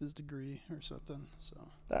his degree or something. So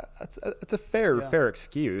That's a fair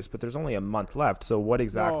excuse, but there's only a month left. So what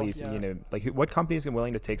exactly is what company is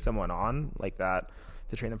willing to take someone on like that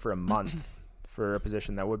to train them for a month for a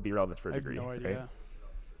position that would be relevant for a degree? I have no idea.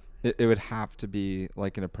 Right? It would have to be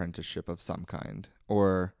like an apprenticeship of some kind,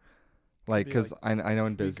 or like because I know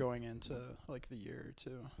in business going into like the year or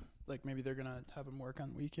two, like maybe they're gonna have him work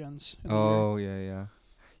on weekends.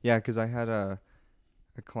 Yeah. Because I had a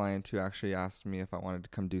client who actually asked me if I wanted to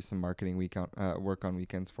come do some marketing work on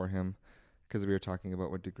weekends for him, because we were talking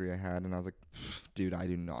about what degree I had, and I was like, dude, I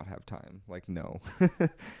do not have time. Like, no.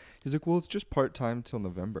 He's like, well, it's just part time till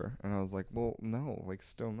November, and I was like, well, no, like,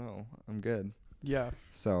 still no, I'm good. Yeah.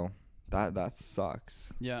 So that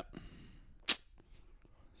sucks. Yeah.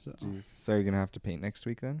 So. Jeez. So you're gonna have to paint next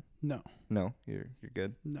week then? No, you're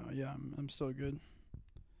good. No, yeah, I'm still good.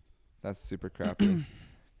 That's super crappy.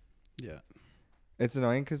 Yeah. It's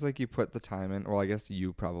annoying because like you put the time in. Well, I guess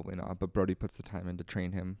you probably not, but Brody puts the time in to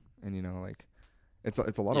train him, and like, it's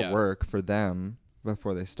a lot of work for them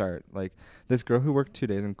before they start. Like this girl who worked 2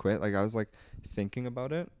 days and quit. Like I was like thinking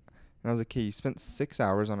about it, and I was like, okay, you spent 6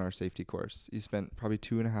 hours on our safety course. You spent probably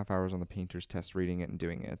 2.5 hours on the painter's test, reading it and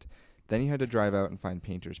doing it. Then you had to drive out and find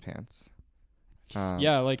painter's pants.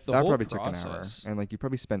 Like the that whole probably process. took an hour, and like you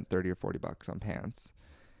probably spent $30 or $40 on pants,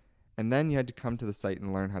 and then you had to come to the site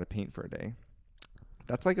and learn how to paint for a day.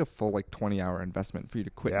 That's like a full like 20-hour investment for you to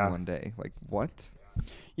quit in one day. Like what?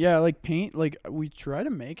 Yeah, like paint. Like we try to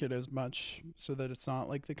make it as much so that it's not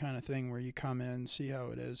like the kind of thing where you come in, see how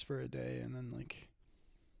it is for a day, and then like,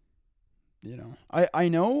 I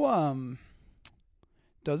know.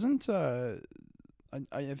 Doesn't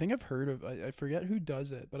I think I've heard of, I forget who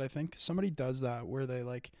does it, but I think somebody does that where they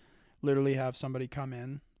like literally have somebody come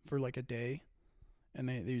in for like a day and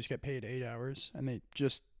they just get paid 8 hours, and they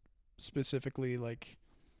just specifically like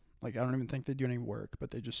I don't even think they do any work,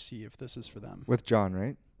 but they just see if this is for them. With John,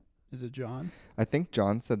 right? Is it John? I think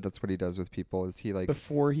John said that's what he does with people. Is he like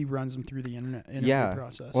before he runs them through the interview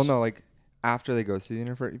process? Well, no, like after they go through the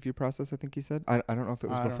interview process, I think he said. I don't know if it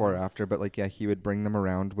was before or after, but like he would bring them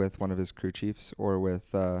around with one of his crew chiefs or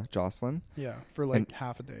with Jocelyn. Yeah, for like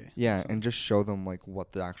half a day. Yeah, and just show them like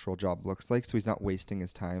what the actual job looks like, so he's not wasting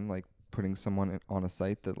his time like putting someone on a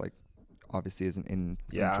site that like obviously isn't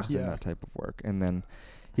interested in that type of work. And then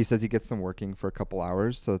he says he gets them working for a couple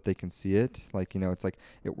hours so that they can see it. Like, it's like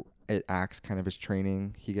it acts kind of as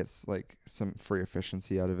training. He gets like some free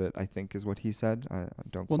efficiency out of it, I think is what he said.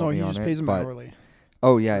 Don't quote me on it. Well, no, he just pays them hourly.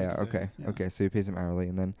 Oh, yeah. Okay. Yeah. Okay. So he pays them hourly,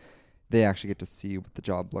 and then they actually get to see what the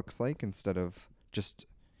job looks like instead of just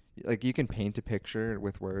like you can paint a picture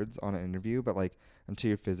with words on an interview, but like until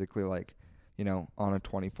you're physically like, on a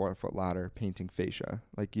 24-foot ladder painting fascia,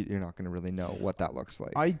 like you're not going to really know what that looks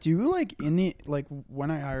like. I do like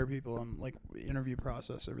when I hire people and like interview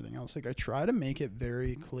process, everything else, like I try to make it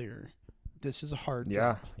very clear. This is a hard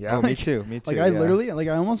job. Yeah. Oh, me too. Like I literally, like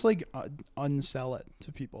I almost like unsell it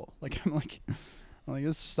to people. Like I'm like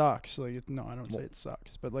this sucks. Like no, I don't say it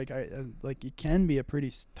sucks, but like like it can be a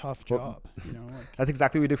pretty tough job. Like that's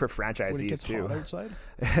exactly what we do for franchisees when it gets too. Hot outside.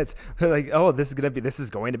 It's like, oh, this is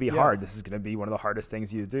going to be hard. This is going to be one of the hardest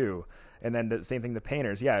things you do. And then the same thing to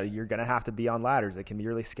painters. Yeah, you're going to have to be on ladders. It can be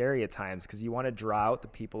really scary at times because you want to draw out the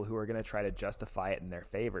people who are going to try to justify it in their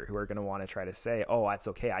favor, who are going to want to try to say, oh, that's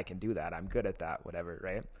okay, I can do that, I'm good at that, whatever,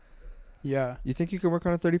 right? Yeah. You think you can work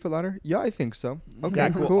on a 30-foot ladder? Yeah, I think so. Okay, yeah,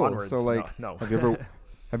 cool. Onwards. So like, no. Have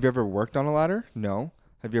you ever worked on a ladder? No.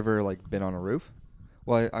 Have you ever like been on a roof?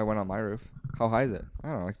 Well, I went on my roof. How high is it?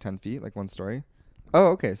 I don't know, like 10 feet, like one story. Oh,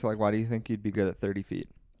 okay. So like, why do you think you'd be good at 30 feet?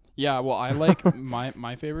 Yeah, well, I like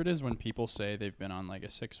my favorite is when people say they've been on like a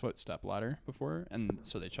 6-foot step ladder before, and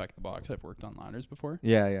so they check the box. I've worked on ladders before.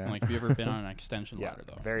 Yeah. I'm like, have you ever been on an extension ladder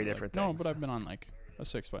though? Very different things. No, but I've been on like a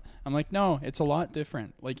 6-foot. I'm like, no, it's a lot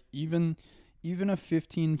different. Like even a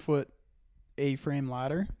 15-foot A-frame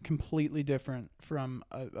ladder, completely different from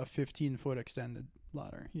a 15-foot extended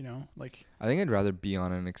ladder. Like I think I'd rather be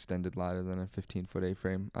on an extended ladder than a 15-foot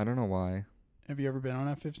A-frame. I don't know why. Have you ever been on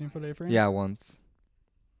a 15-foot A-frame? Yeah, once.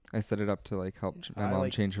 I set it up to like help my mom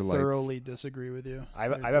change her lights. I thoroughly disagree with you. I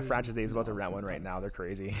have a franchise who's about to rent one right now. They're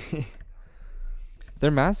crazy.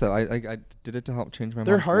 They're massive. I did it to help change my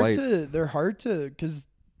mom's lights. They're hard to because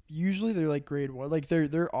usually they're like grade 1. Like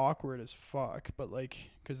they're awkward as fuck, but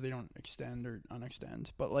like because they don't extend or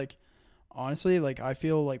unextend. But like honestly, like I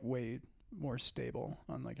feel like way more stable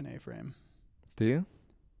on like an A-frame. Do you?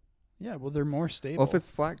 Yeah, well, they're more stable. Well, if it's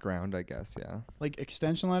flat ground, I guess, yeah. Like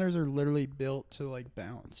extension ladders are literally built to like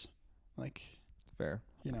bounce, like fair.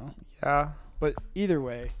 Yeah. But either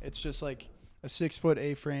way, it's just like a 6-foot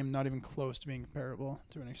A-frame, not even close to being comparable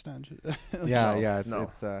to an extension.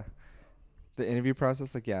 It's the interview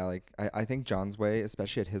process. Like, I think John's way,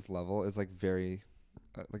 especially at his level, is like very,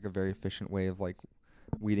 like a very efficient way of like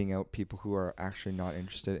weeding out people who are actually not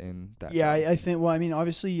interested in that. Yeah, job. I think. Well, I mean,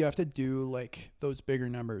 obviously, you have to do like those bigger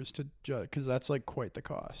numbers to judge, because that's like quite the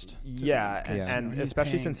cost. Yeah, Yeah. and he's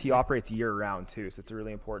especially paying, since he like, operates year round too, so it's a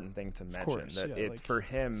really important thing to mention course, that yeah, like, for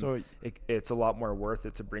him, so it's a lot more worth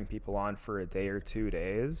it to bring people on for a day or 2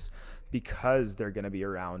 days because they're going to be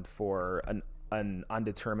around for an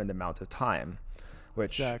undetermined amount of time,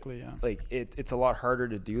 which exactly, yeah. like it's a lot harder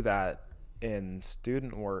to do that in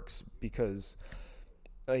student works because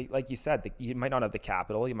like you said, you might not have the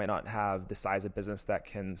capital, you might not have the size of business that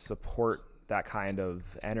can support that kind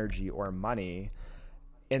of energy or money.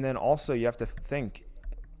 And then also you have to think,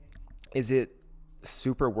 is it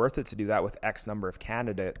super worth it to do that with X number of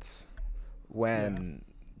candidates when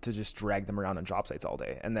to just drag them around on job sites all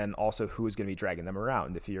day? And then also who's going to be dragging them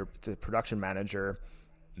around? If it's a production manager,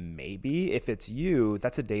 maybe. If it's you,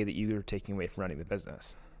 that's a day that you're taking away from running the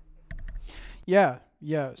business. Yeah.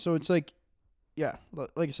 So it's like, yeah,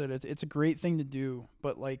 like I said, it's a great thing to do,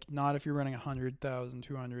 but like not if you're running 100,000,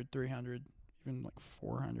 200, 300, even like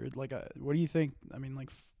 400. Like, what do you think? I mean, like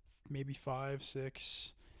maybe 5,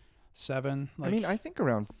 6, 7. Like, I mean, I think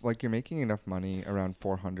around like you're making enough money around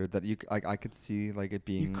 400 that you like I could see like it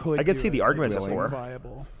being. I could see the arguments of for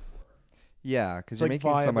viable. Yeah, because It's you're like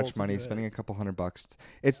making so viable much to money, do it. spending a couple $100.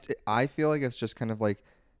 I feel like it's just kind of like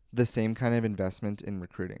the same kind of investment in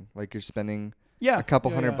recruiting. Like you're spending a couple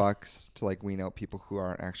 $100 to like wean out people who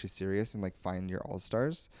aren't actually serious and like find your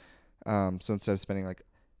all-stars. So instead of spending like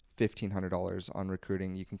 $1,500 on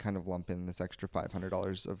recruiting, you can kind of lump in this extra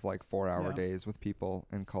 $500 of like 4-hour days with people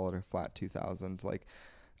and call it a flat 2,000. Like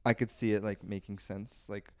I could see it like making sense.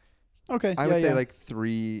 Like Okay, I would say like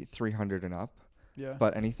 300 and up. Yeah.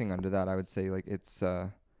 But anything under that, I would say like it's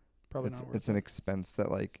Probably not worth it's an expense that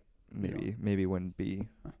like maybe wouldn't be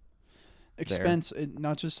expense,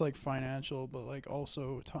 not just like financial, but like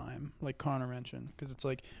also time, like Connor mentioned, because it's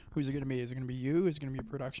like, who's it going to be? Is it going to be you? Is it going to be a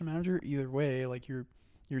production manager? Either way, like you're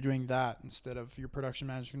doing that instead of your production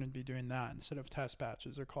manager going to be doing that instead of test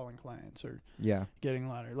batches or calling clients or getting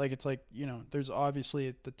ladder. Like it's like, there's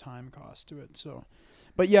obviously the time cost to it. So,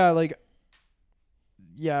 but I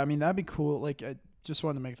mean, that'd be cool. Like I just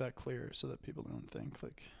wanted to make that clear so that people don't think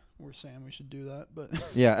like we're saying we should do that, but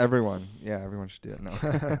everyone should do it.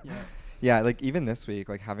 No. Yeah, like even this week,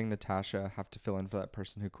 like having Natasha have to fill in for that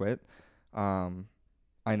person who quit.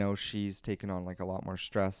 I know she's taken on like a lot more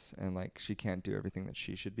stress and like she can't do everything that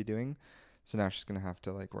she should be doing. So now she's going to have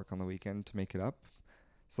to like work on the weekend to make it up.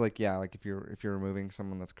 So like, like if you're removing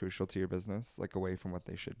someone that's crucial to your business, like away from what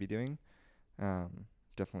they should be doing,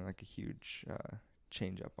 definitely like a huge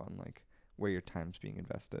change up on like where your time's being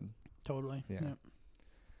invested. Totally.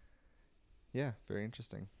 Yeah, very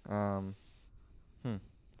interesting.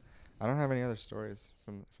 I don't have any other stories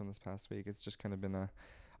from this past week. It's just kind of been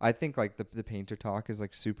I think like the painter talk is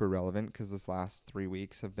like super relevant because this last 3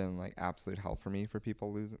 weeks have been like absolute hell for me for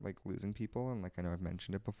people losing people, and like I know I've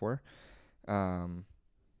mentioned it before.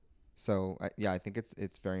 So I think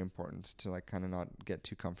it's very important to like kind of not get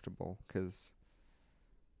too comfortable because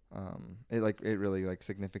it really like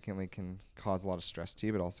significantly can cause a lot of stress to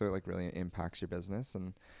you, but also it like really impacts your business.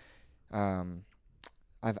 And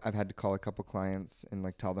I've had to call a couple clients and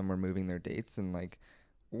like tell them we're moving their dates and like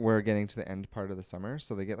we're getting to the end part of the summer,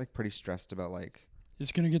 so they get like pretty stressed about like,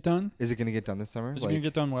 is it going to get done? Is it going to get done this summer? Is it going to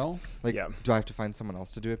get done well? Like, do I have to find someone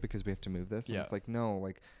else to do it because we have to move this? And Yeah. it's like, no,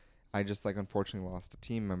 like I just like unfortunately lost a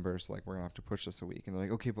team member, so like we're gonna have to push this a week. And they're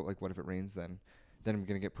like, okay, but like what if it rains then? Then I'm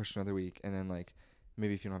gonna get pushed another week, and then like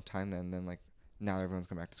maybe if you don't have time then like now everyone's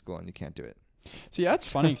going back to school and you can't do it. See, that's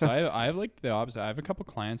funny because I have like the opposite. I have a couple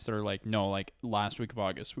clients that are like, no, like last week of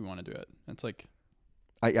August we want to do it. It's like,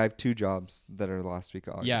 I have 2 jobs that are the last week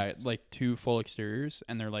of August. yeah, like 2 full exteriors,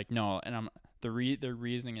 and they're like, no, and their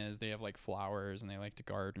reasoning is they have like flowers and they like to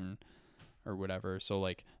garden or whatever. So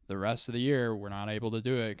like the rest of the year we're not able to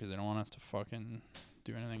do it because they don't want us to fucking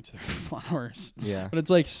do anything to their flowers. Yeah. But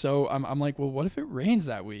it's like, so I'm like, well, what if it rains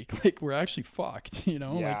that week? Like we're actually fucked,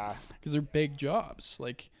 Yeah. because they're big jobs.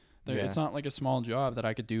 Like it's not like a small job that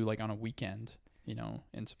I could do like on a weekend,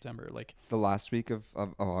 in September. Like the last week of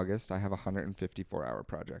August, I have a 154-hour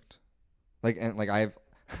project. Like, and like I've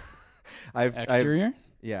exterior.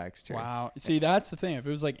 Yeah, exterior. Wow. See, that's the thing. If it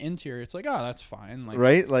was like interior, it's like, oh, that's fine. Like,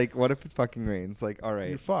 right? Like, what if it fucking rains? Like, all right.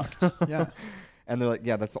 You're fucked. Yeah. And they're like,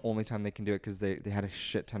 yeah, that's the only time they can do it because they had a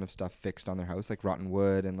shit ton of stuff fixed on their house, like rotten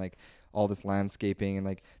wood and like all this landscaping. And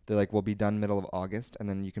like they're like, we'll be done middle of August, and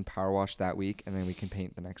then you can power wash that week, and then we can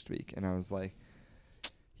paint the next week. And I was like,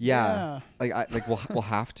 yeah. Like we'll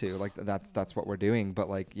have to, like that's what we're doing. But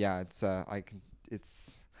like, yeah, it's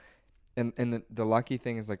and the lucky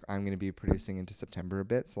thing is like I'm gonna be producing into September a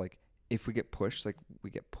bit. So like if we get pushed, like we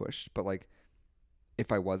get pushed. But like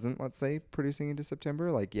if I wasn't, let's say, producing into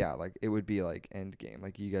September, like yeah, like it would be like end game.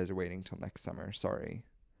 Like you guys are waiting till next summer. Sorry,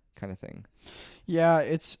 kind of thing. Yeah,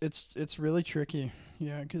 it's really tricky.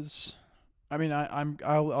 Yeah, because I mean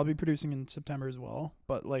I'll be producing in September as well,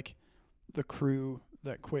 but like the crew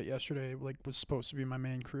that quit yesterday like was supposed to be my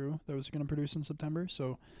main crew that was going to produce in September.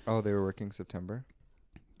 So Oh, they were working September.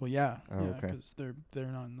 well, yeah, Oh, yeah, okay. because they're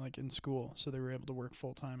not like in school, so they were able to work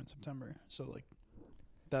full time in September. So like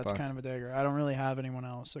that's Fuck. kind of a dagger. I don't really have anyone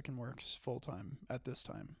else that can work full time at this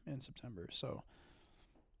time in September. So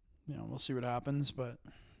we'll see what happens, but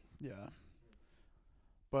yeah.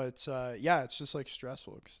 But yeah, it's just like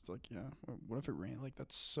stressful because it's like, yeah, what if it rained? Like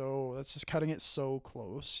that's just cutting it so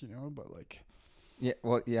close, But like, Yeah,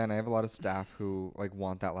 well, yeah, and I have a lot of staff who like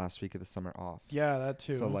want that last week of the summer off. yeah, that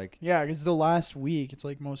too. So like, yeah, because the last week, it's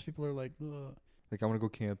like most people are like, ugh. like I want to go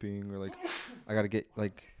camping, or like I gotta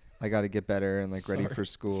get better and like ready Sorry. for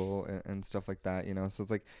school and stuff like that. So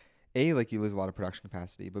it's like, A, like you lose a lot of production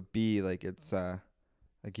capacity, but B, like it's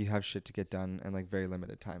like you have shit to get done and like very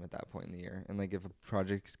limited time at that point in the year. And like if a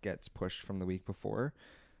project gets pushed from the week before,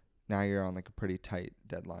 now you're on like a pretty tight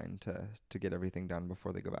deadline to get everything done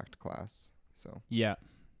before they go back to class. So Yeah,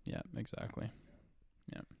 exactly.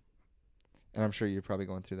 and I'm sure you're probably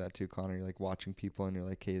going through that too, Connor. You're like watching people and you're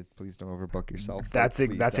like, hey, please don't overbook yourself. That's Like,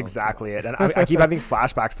 please don't. exactly it. And I keep having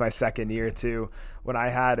flashbacks to my second year too, when I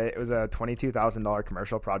had it was a $22,000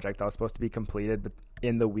 commercial project that was supposed to be completed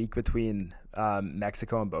in the week between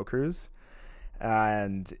Mexico and Beaucruz.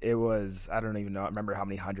 And it was, I don't even know, I remember how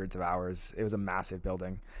many hundreds of hours. It was a massive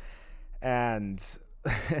building. And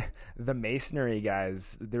the masonry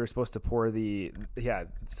guys, they were supposed to pour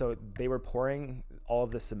so they were pouring all of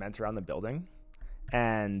the cement around the building,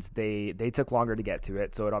 and they took longer to get to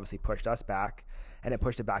it, so it obviously pushed us back, and it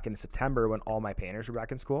pushed it back into September when all my painters were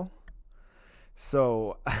back in school.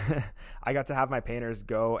 So I got to have my painters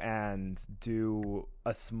go and do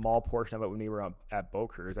a small portion of it when we were at Boat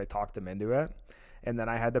Cruise. I talked them into it, and then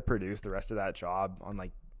I had to produce the rest of that job on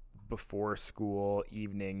like before school,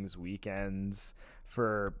 evenings, weekends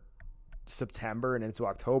for September and into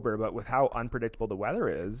October. But with how unpredictable the weather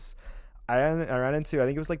is, I ran into, I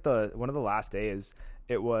think it was like one of the last days,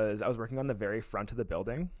 I was working on the very front of the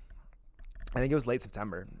building. I think it was late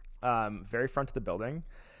September, very front of the building.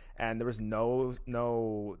 And there was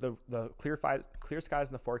the clear skies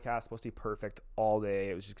in the forecast, supposed to be perfect all day.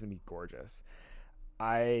 It was just going to be gorgeous.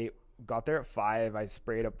 I got there at 5. I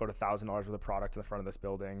sprayed up about $1,000 worth of product in the front of this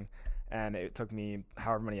building, and it took me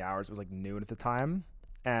however many hours. It was like noon at the time,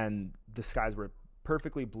 and the skies were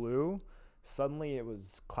perfectly blue. Suddenly it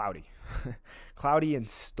was cloudy and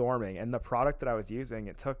storming, and the product that I was using,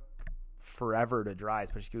 it took forever to dry,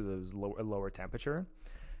 especially because it was a lower temperature.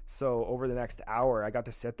 So over the next hour, I got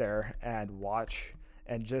to sit there and watch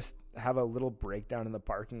and just have a little breakdown in the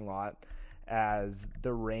parking lot as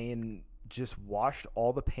the rain just washed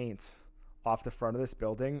all the paint off the front of this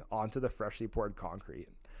building onto the freshly poured concrete.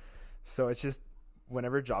 So it's just,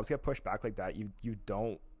 whenever jobs get pushed back like that, you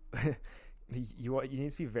don't you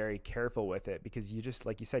need to be very careful with it, because you just,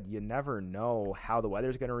 like you said, you never know how the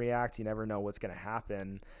weather's going to react. You never know what's going to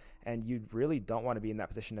happen, and you really don't want to be in that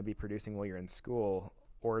position to be producing while you're in school,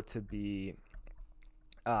 or to be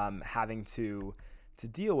having to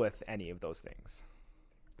deal with any of those things.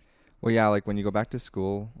 Well, yeah, like when you go back to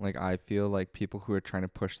school, like I feel like people who are trying to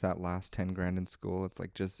push that last 10 grand in school, it's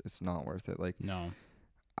like it's not worth it. Like, No,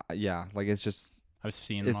 yeah, like it's just, I've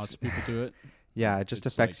seen It's- lots of people do it. yeah, it just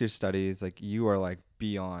It's affects like- your studies. Like you are like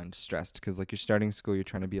beyond stressed because like you're starting school, you're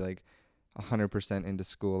trying to be like 100% into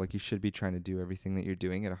school. Like you should be trying to do everything that you're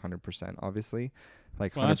doing at 100%, obviously.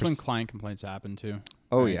 Like, Well, that's when 100%. client complaints happen too.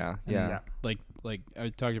 Oh right? yeah, And yeah. Like I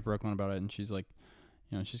talked to Brooklyn about it, and she's like,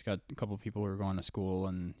 she's got a couple of people who are going to school,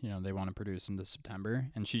 and they want to produce into September,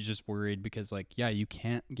 and she's just worried because like, yeah, you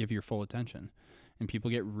can't give your full attention, and people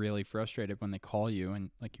get really frustrated when they call you and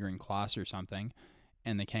like you're in class or something,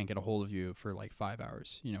 and they can't get a hold of you for like 5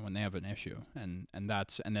 hours, when they have an issue, and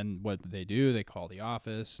then what they do, they call the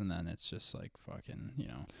office, and then it's just like fucking,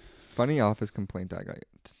 Funny office complaint I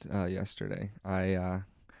got yesterday.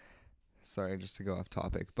 Sorry, just to go off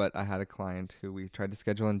topic, but I had a client who we tried to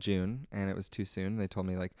schedule in June, and it was too soon. They told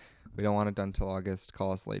me like, we don't want it done till August.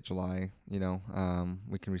 Call us late July. We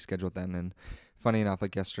can reschedule it then. And funny enough,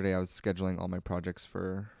 like yesterday, I was scheduling all my projects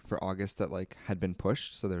for August that like had been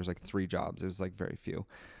pushed. So there was like 3 jobs. It was like very few,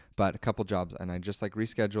 but a couple jobs, and I just like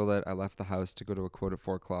rescheduled it. I left the house to go to a quote at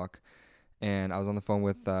 4:00, and I was on the phone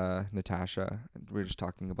with Natasha. We were just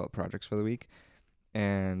talking about projects for the week,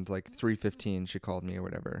 and like 3:15, she called me or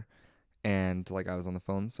whatever, and like I was on the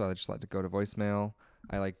phone, so I just let it go to voicemail.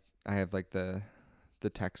 I have like the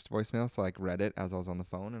text voicemail, so I like read it as I was on the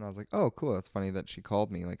phone, and I was like, oh cool, that's funny that she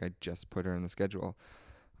called me. Like I just put her in the schedule.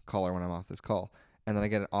 Call her when I'm off this call. And then I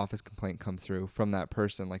get an office complaint come through from that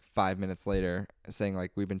person like 5 minutes later saying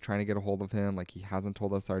like, we've been trying to get a hold of him, like he hasn't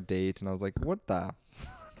told us our date. And I was like, what the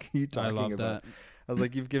fuck are you talking I love about? that. I was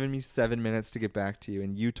like, you've given me 7 minutes to get back to you,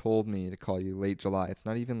 and you told me to call you late July. It's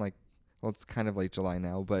not even like, well, it's kind of late July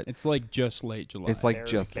now, but It's like just late July. it's like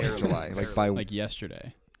Barely, just late barely, July, like barely. by like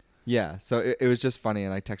yesterday. yeah. So it was just funny,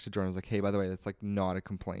 and I texted Jordan. I was like, hey, by the way, that's like not a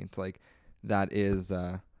complaint. Like that is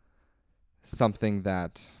something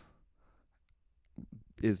that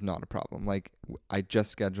is not a problem. Like I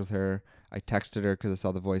just scheduled her. I texted her because I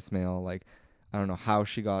saw the voicemail. Like I don't know how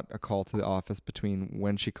she got a call to the office between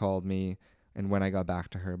when she called me and when I got back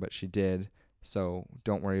to her, but she did. So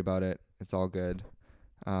don't worry about it. It's all good.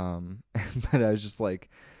 But I was just like,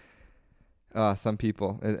 some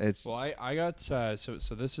people. It's Well, I got so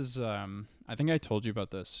this is I think I told you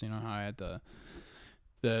about this. You know how I had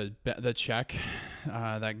the check,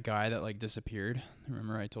 that guy that like disappeared.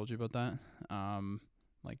 Remember I told you about that?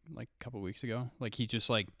 Like a couple weeks ago. Like he just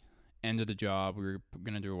like ended the job. We were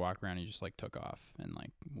gonna do a walk around. He just like took off, and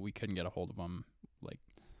like we couldn't get a hold of him. Like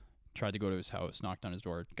tried to go to his house, knocked on his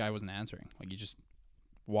door. Guy wasn't answering. Like he just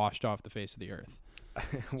washed off the face of the earth.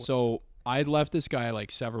 So I'd left this guy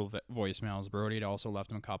like several voicemails. Brody had also left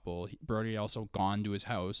him a couple. Brody had also gone to his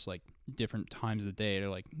house like different times of the day to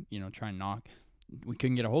like try and knock. We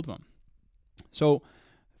couldn't get a hold of him. So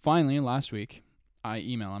finally last week I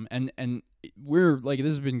email him, and we're like, this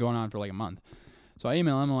has been going on for like a month. So I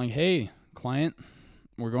email him, I'm like, hey client,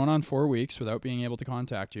 we're going on 4 weeks without being able to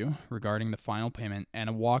contact you regarding the final payment and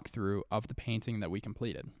a walkthrough of the painting that we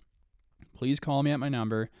completed. Please call me at my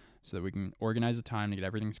number so that we can organize a time to get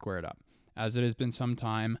everything squared up. As it has been some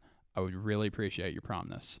time, I would really appreciate your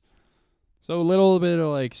promptness. So a little bit of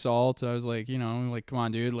like salt. I was like, like, come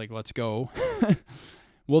on, dude, like, let's go.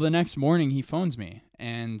 Well, the next morning he phones me,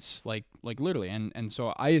 and like literally, and so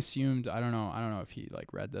I assumed, I don't know if he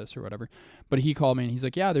like read this or whatever, but he called me and he's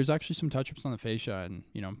like, yeah, there's actually some touch-ups on the fascia, and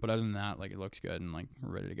but other than that, like, it looks good and like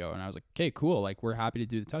we're ready to go. And I was like, okay, cool, like we're happy to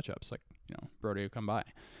do the touch-ups, like Brody will come by.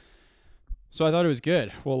 So I thought it was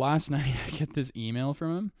good. Well, last night I get this email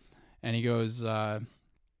from him, and he goes,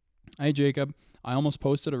 hey Jacob, I almost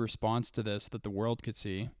posted a response to this that the world could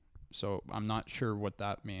see, so I'm not sure what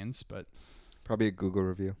that means, but probably a Google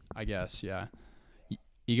review, I guess, yeah.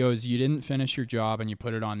 He goes, you didn't finish your job and you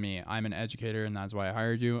put it on me. I'm an educator and that's why I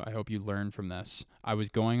hired you. I hope you learn from this. I was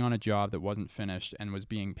going on a job that wasn't finished and was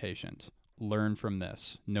being patient. Learn from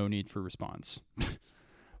this. No need for response.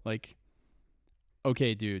 Like,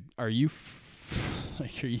 okay, dude, are you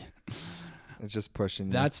it's just pushing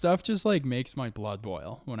you. That stuff just like makes my blood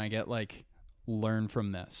boil when I get like, learn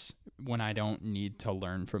from this, when I don't need to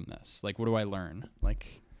learn from this. Like, what do I learn?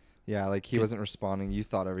 Like, yeah, like he wasn't responding. You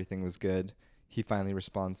thought everything was good. He finally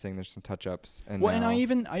responds saying there's some touch-ups. And well, and I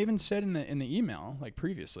even said in the email, like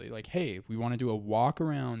previously, like, hey, we want to do a walk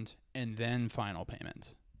around and then final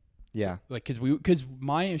payment. Yeah. Like, because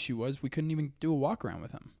my issue was we couldn't even do a walk around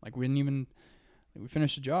with him. Like, we didn't even, we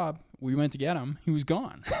finished the job. We went to get him. He was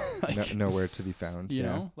gone. Like, nowhere to be found. You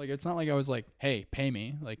know, like, it's not like I was like, hey, pay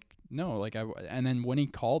me. Like, no, like and then when he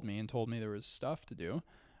called me and told me there was stuff to do,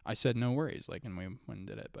 I said, no worries. Like, and we went and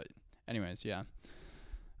did it. But anyways, yeah.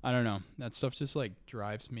 I don't know. That stuff just like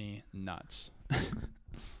drives me nuts.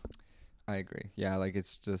 I agree. Yeah, like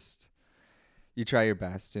it's just, you try your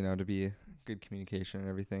best, to be good communication and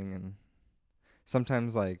everything, and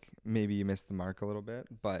sometimes like maybe you miss the mark a little bit,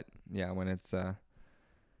 but yeah, when it's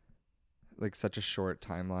like such a short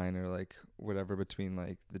timeline or like whatever between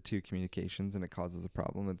like the two communications and it causes a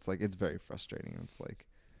problem, it's like, it's very frustrating. It's like,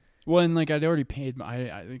 well, and like I'd already paid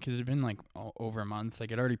my, because it'd been like over a month.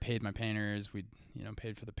 Like I'd already paid my painters. We'd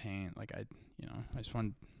paid for the paint. Like I just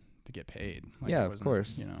wanted to get paid. Like, yeah, of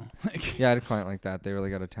course. Like, yeah, I had a client like that. They were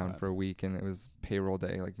like out of town for a week, and it was payroll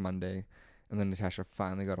day, like Monday, and then Natasha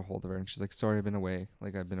finally got a hold of her, and she's like, "Sorry, I've been away.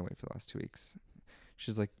 Like I've been away for the last 2 weeks."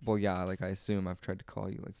 She's like, "Well, yeah, like I assume I've tried to call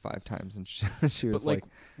you like 5 times," and she was like,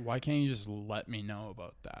 "Why can't you just let me know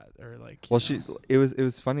about that?" Or like, well, it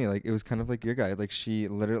was funny. Like it was kind of like your guy. Like she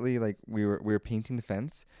literally, like we were painting the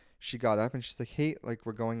fence. she got up and she's like, hey, like,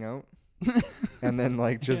 we're going out. And then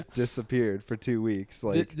like just disappeared for 2 weeks,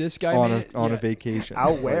 like this guy on a vacation.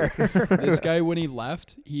 Out where? This guy, when he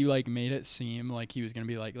left, he like made it seem like he was gonna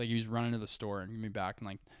be like he was running to the store and be back,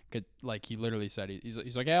 and like he literally said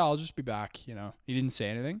he's like, yeah, I'll just be back. You know, he didn't say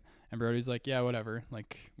anything, and Brody's like, yeah, whatever.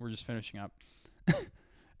 Like, we're just finishing up,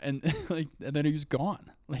 and and then he was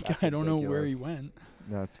gone. Like, That's I don't know where he ridiculous. went.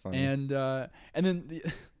 That's funny. And then,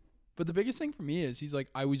 but the biggest thing for me is he's like,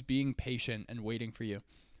 I was being patient and waiting for you.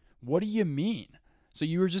 What do you mean? So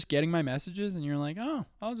you were just getting my messages and you're like, oh,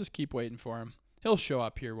 I'll just keep waiting for him. He'll show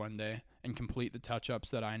up here one day and complete the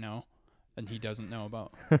touch-ups that I know and he doesn't know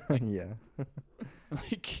about. Yeah.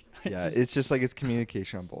 Like, It's just like it's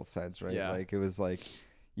communication on both sides, right? Yeah. Like, it was like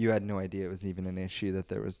you had no idea it was even an issue that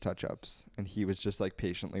there was touch-ups, and he was just like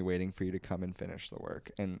patiently waiting for you to come and finish the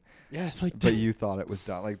work. And yeah, like, but you thought it was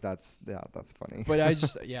done. Like, that's funny. but I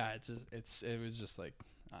just, yeah, it was just like,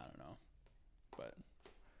 I don't know, but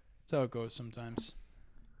that's how it goes sometimes.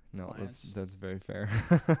 No, Clients. that's very fair.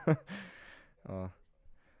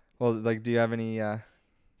 Well, like, do you have any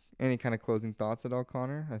kind of closing thoughts at all,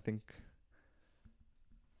 Connor? I think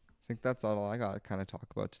that's all I got to kind of talk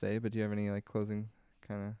about today. But do you have any like closing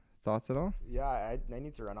kind of thoughts at all? Yeah, I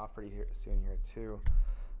need to run off pretty soon here too,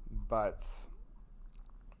 but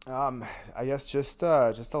I guess just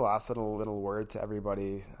a last little word to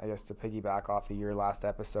everybody. I guess to piggyback off of your last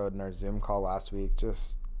episode in our Zoom call last week,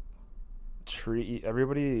 just treat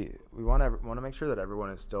everybody. We want to make sure that everyone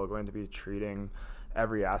is still going to be treating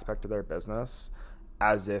every aspect of their business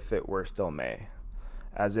as if it were still May,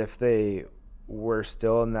 as if they were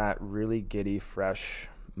still in that really giddy, fresh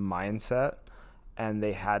mindset, and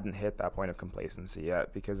they hadn't hit that point of complacency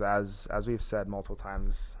yet. Because as we've said multiple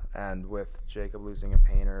times, and with Jacob losing a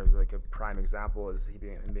painter is like a prime example, is he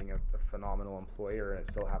being a phenomenal employer, and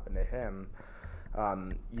it still happened to him.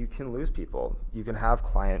 You can lose people. You can have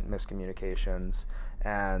client miscommunications.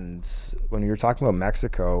 And when we were talking about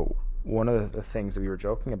Mexico, one of the things that we were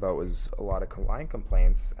joking about was a lot of client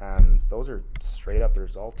complaints, and those are straight up the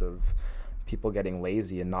result of people getting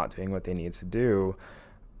lazy and not doing what they need to do.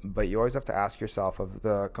 But you always have to ask yourself, of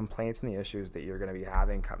the complaints and the issues that you're going to be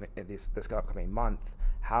having this upcoming month,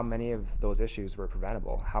 how many of those issues were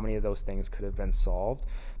preventable? How many of those things could have been solved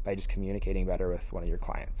by just communicating better with one of your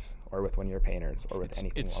clients or with one of your painters or with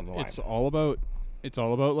anything along the line? It's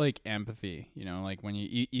all about like empathy, you know, like when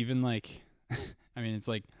you even like, I mean,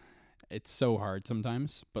 it's so hard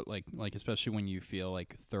sometimes, but like especially when you feel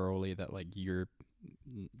like thoroughly that like you're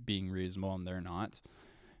being reasonable and they're not.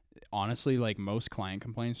 Honestly, like most client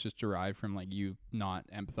complaints just derive from like you not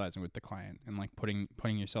empathizing with the client and like putting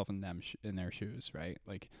yourself in them in their shoes, right?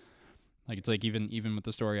 Like it's like even with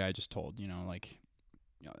the story I just told, you know, like,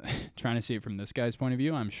 you know, trying to see it from this guy's point of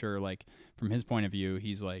view, I'm sure like from his point of view,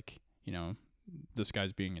 he's like, you know, this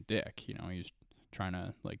guy's being a dick, you know, he's trying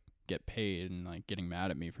to like get paid and like getting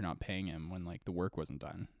mad at me for not paying him when like the work wasn't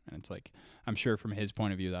done. And it's like, I'm sure from his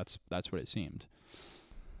point of view, that's what it seemed.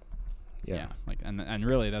 Yeah. Like, and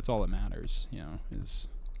really that's all that matters, you know, is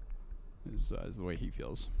the way he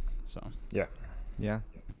feels. So, yeah,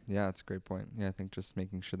 that's a great point. Yeah. I think just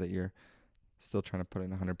making sure that you're still trying to put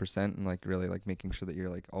in 100% and like really like making sure that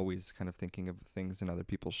you're like always kind of thinking of things in other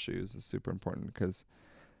people's shoes is super important, because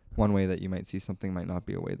one way that you might see something might not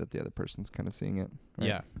be a way that the other person's kind of seeing it. Right?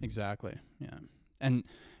 Yeah, exactly. Yeah. And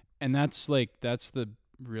that's the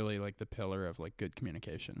really like the pillar of like good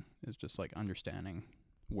communication is just like understanding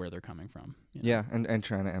where they're coming from. You know? Yeah. And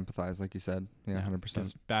trying to empathize, like you said. Yeah.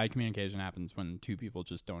 100%. Bad communication happens when two people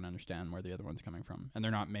just don't understand where the other one's coming from, and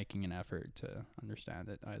they're not making an effort to understand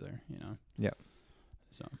it either, you know? Yeah.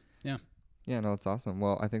 So, yeah. Yeah, no, that's awesome.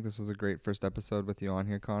 Well, I think this was a great first episode with you on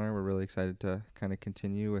here, Connor. We're really excited to kind of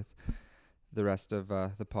continue with the rest of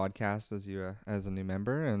the podcast as a new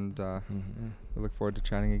member, and we look forward to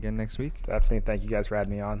chatting again next week. Definitely. Thank you guys for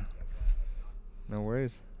having me on. No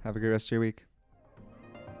worries. Have a great rest of your week.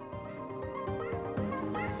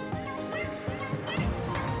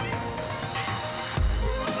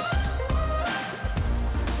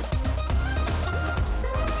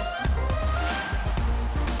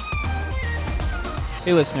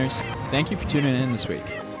 Hey listeners, thank you for tuning in this week.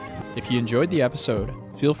 If you enjoyed the episode,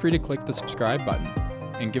 feel free to click the subscribe button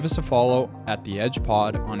and give us a follow at The Edge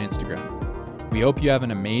Pod on Instagram. We hope you have an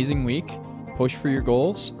amazing week, push for your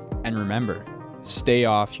goals, and remember, stay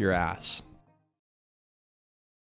off your ass.